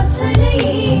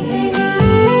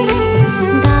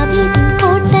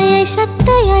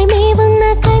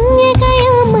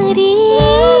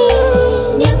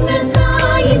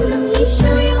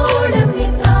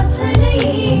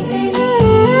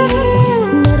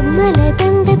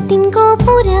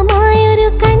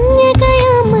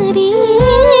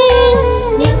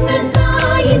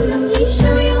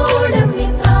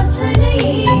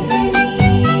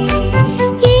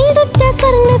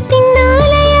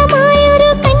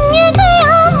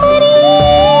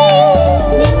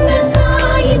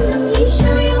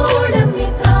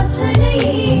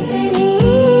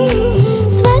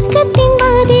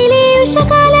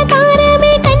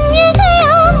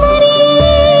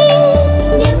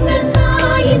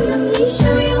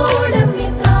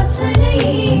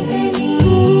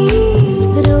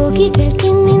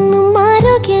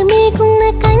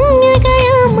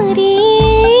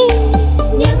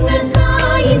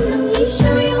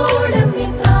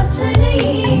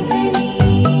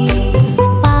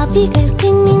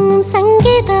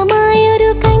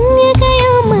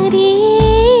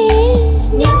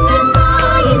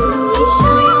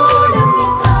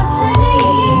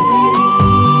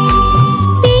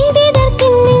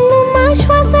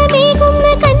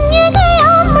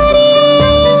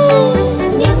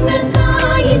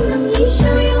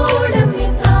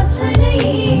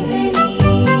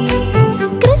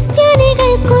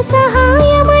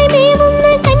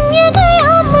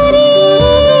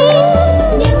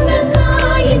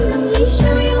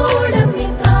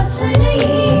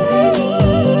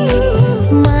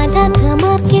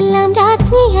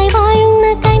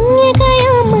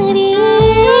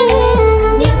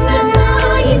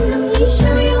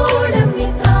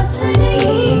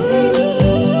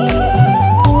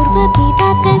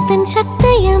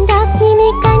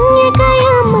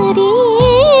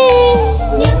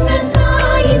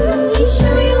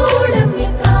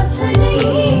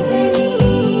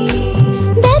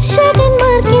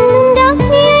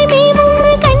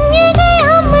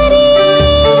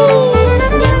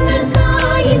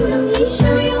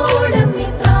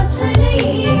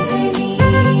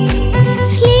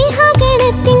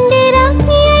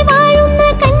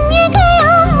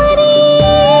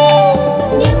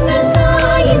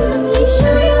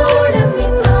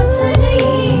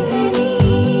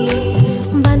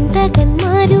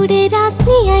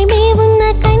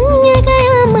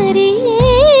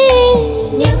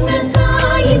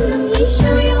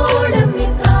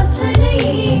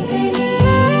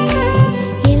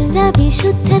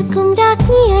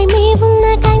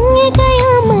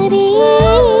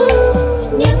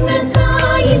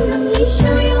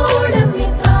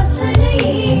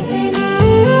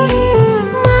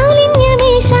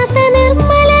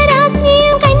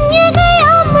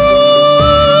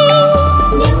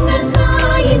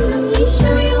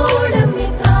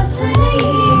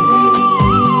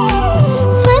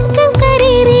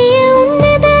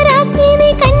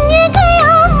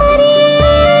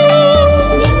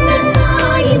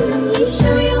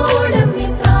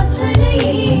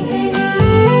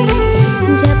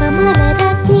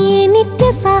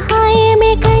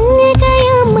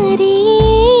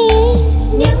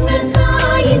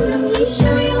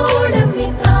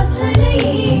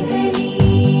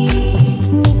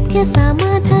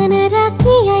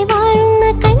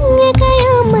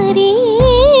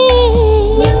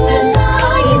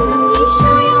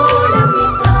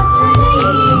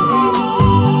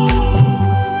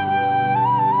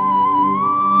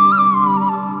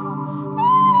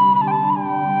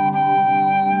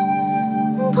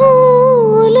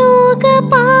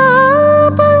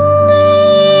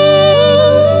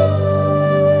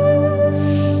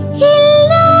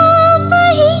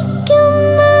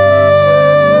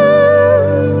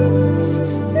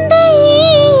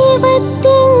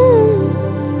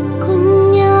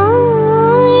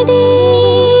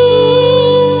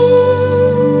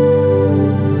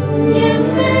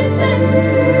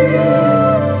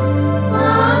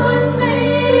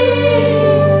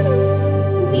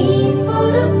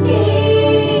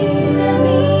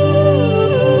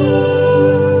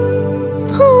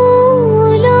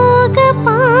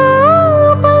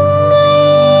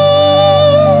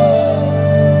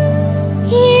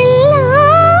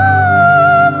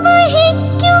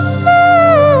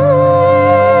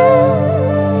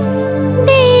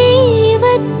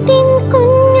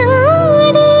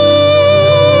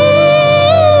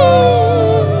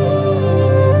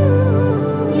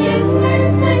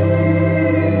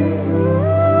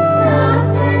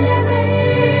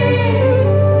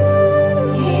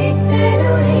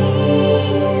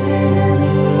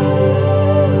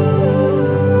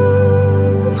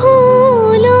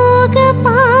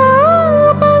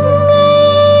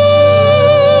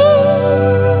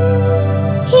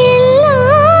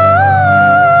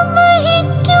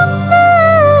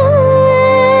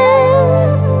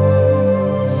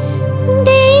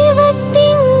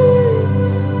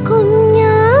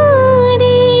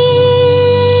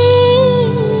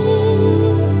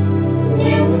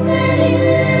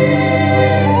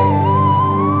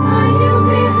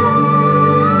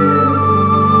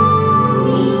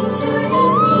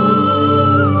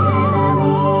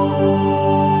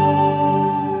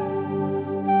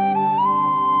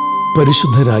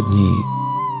പരിശുദ്ധരാജ്ഞി,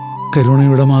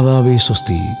 കരുണയുടെ മാതാവേ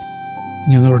സ്വസ്തി.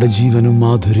 ഞങ്ങളുടെ ജീവനും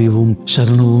മാധുര്യവും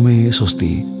ശരണവുമേ സ്വസ്തി.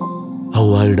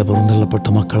 ഹൗവായുടെ പുറന്തള്ളപ്പെട്ട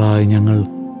മക്കളായ ഞങ്ങൾ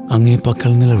അങ്ങേ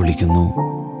പക്കൽ നിലവിളിക്കുന്നു.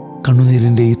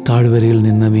 കണ്ണുനീരിൻ്റെ ഈ താഴ്വരയിൽ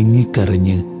നിന്ന്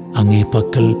വിങ്ങിക്കരഞ്ഞ് അങ്ങേ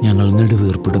പക്കൽ ഞങ്ങൾ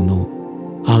നെടുവീർപ്പിടുന്നു.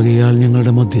 ആകയാൽ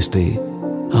ഞങ്ങളുടെ മധ്യസ്ഥേ,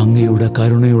 അങ്ങയുടെ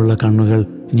കരുണയുള്ള കണ്ണുകൾ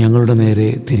ഞങ്ങളുടെ നേരെ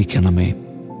തിരിക്കണമേ.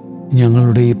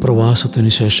 ഞങ്ങളുടെ ഈ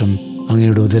പ്രവാസത്തിനു ശേഷം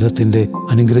അങ്ങയുടെ ഉദരത്തിൻ്റെ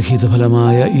അനുഗ്രഹീത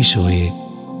ഫലമായ ഈശോയെ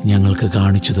ഞങ്ങൾക്ക്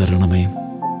കാണിച്ചു തരണമേ.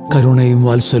 കരുണയും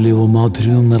വാത്സല്യവും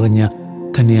മാധുര്യവും നിറഞ്ഞ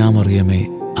കന്യാമറിയമേ,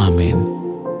 ആമേൻ.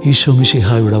 ഈശോ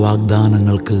മിശിഹായുടെ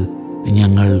വാഗ്ദാനങ്ങൾക്ക്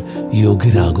ഞങ്ങൾ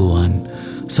യോഗ്യരാകുവാൻ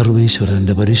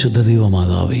സർവേശ്വരൻ്റെ പരിശുദ്ധ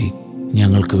ദൈവമാതാവേ,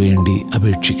 ഞങ്ങൾക്ക് വേണ്ടി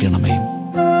അപേക്ഷിക്കണമേ.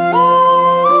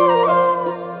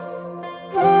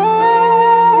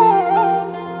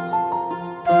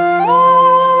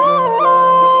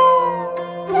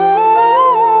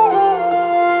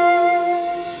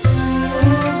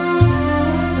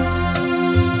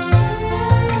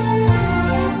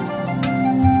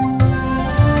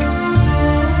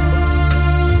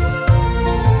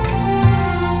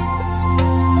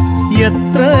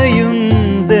 എത്രയും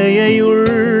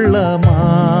ദയയുള്ള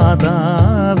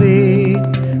മാതാവേ,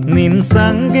 നിൻ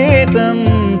സങ്കേതം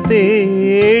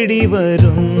തേടി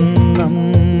വരും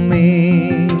നമ്മേ.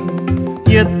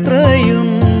 എത്രയും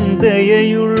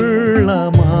ദയയുള്ള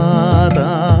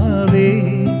മാതാവേ,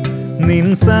 നിൻ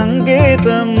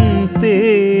സങ്കേതം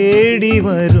തേടി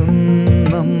വരും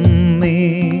നമ്മേ.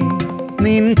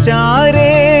 നിൻ ചാരേയണഞ്ഞിടും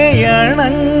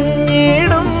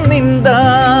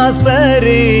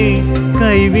നിന്ദാസരെ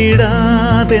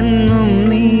കൈവിടാതെന്നും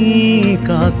നീ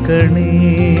കാക്കണേ.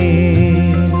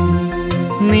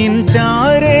 നിൻ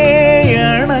ചാരേയണഞ്ഞിടും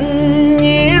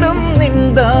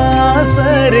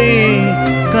നിന്ദാസരെ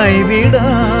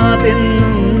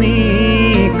കൈവിടാതെന്നും നീ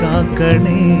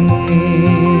കാക്കണേ.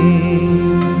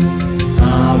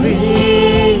 ആവേ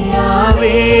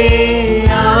ആവേ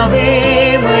ആവേ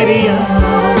മരിയ,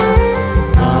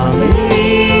 ആവേ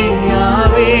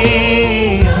ആവേ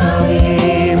ആവേ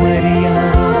മരിയ,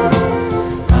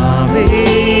 ആവേ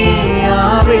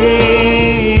ആവേ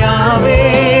ആവേ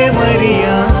മരിയ,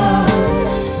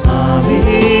 ആവേ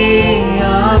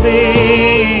ആവേ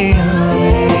ആവേ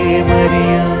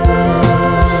മരിയ.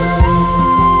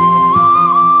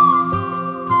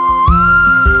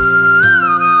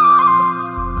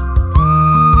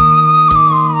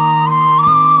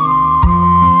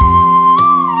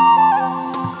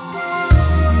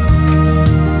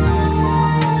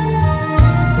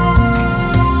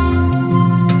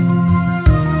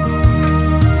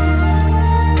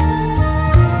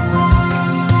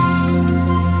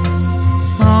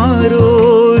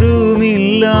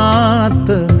 ആരോരുമില്ലാത്ത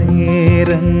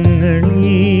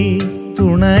നേരങ്ങളിൽ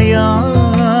തുണയായണഞ്ഞിടും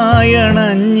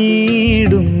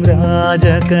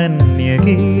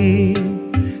രാജകന്യകേ,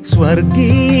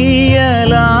 സ്വർഗീയ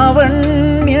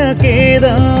ലാവണ്യ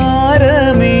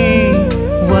കേദാരമേ,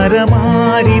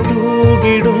 വരമാരി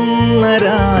തൂകിടുന്ന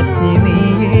രാജ്ഞി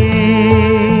നീയേ.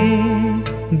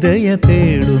 ദയ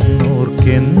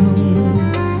തേടുന്നോർക്കെന്നും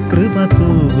കൃപ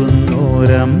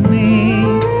തൂകുന്നോരമ്മേ,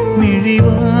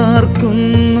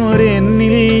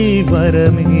 മിഴിവാർക്കുന്നൊരെന്നിൽ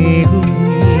വരമേകും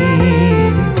നീ.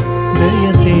 ദയ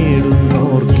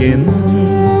തേടുന്നോർക്കെന്നും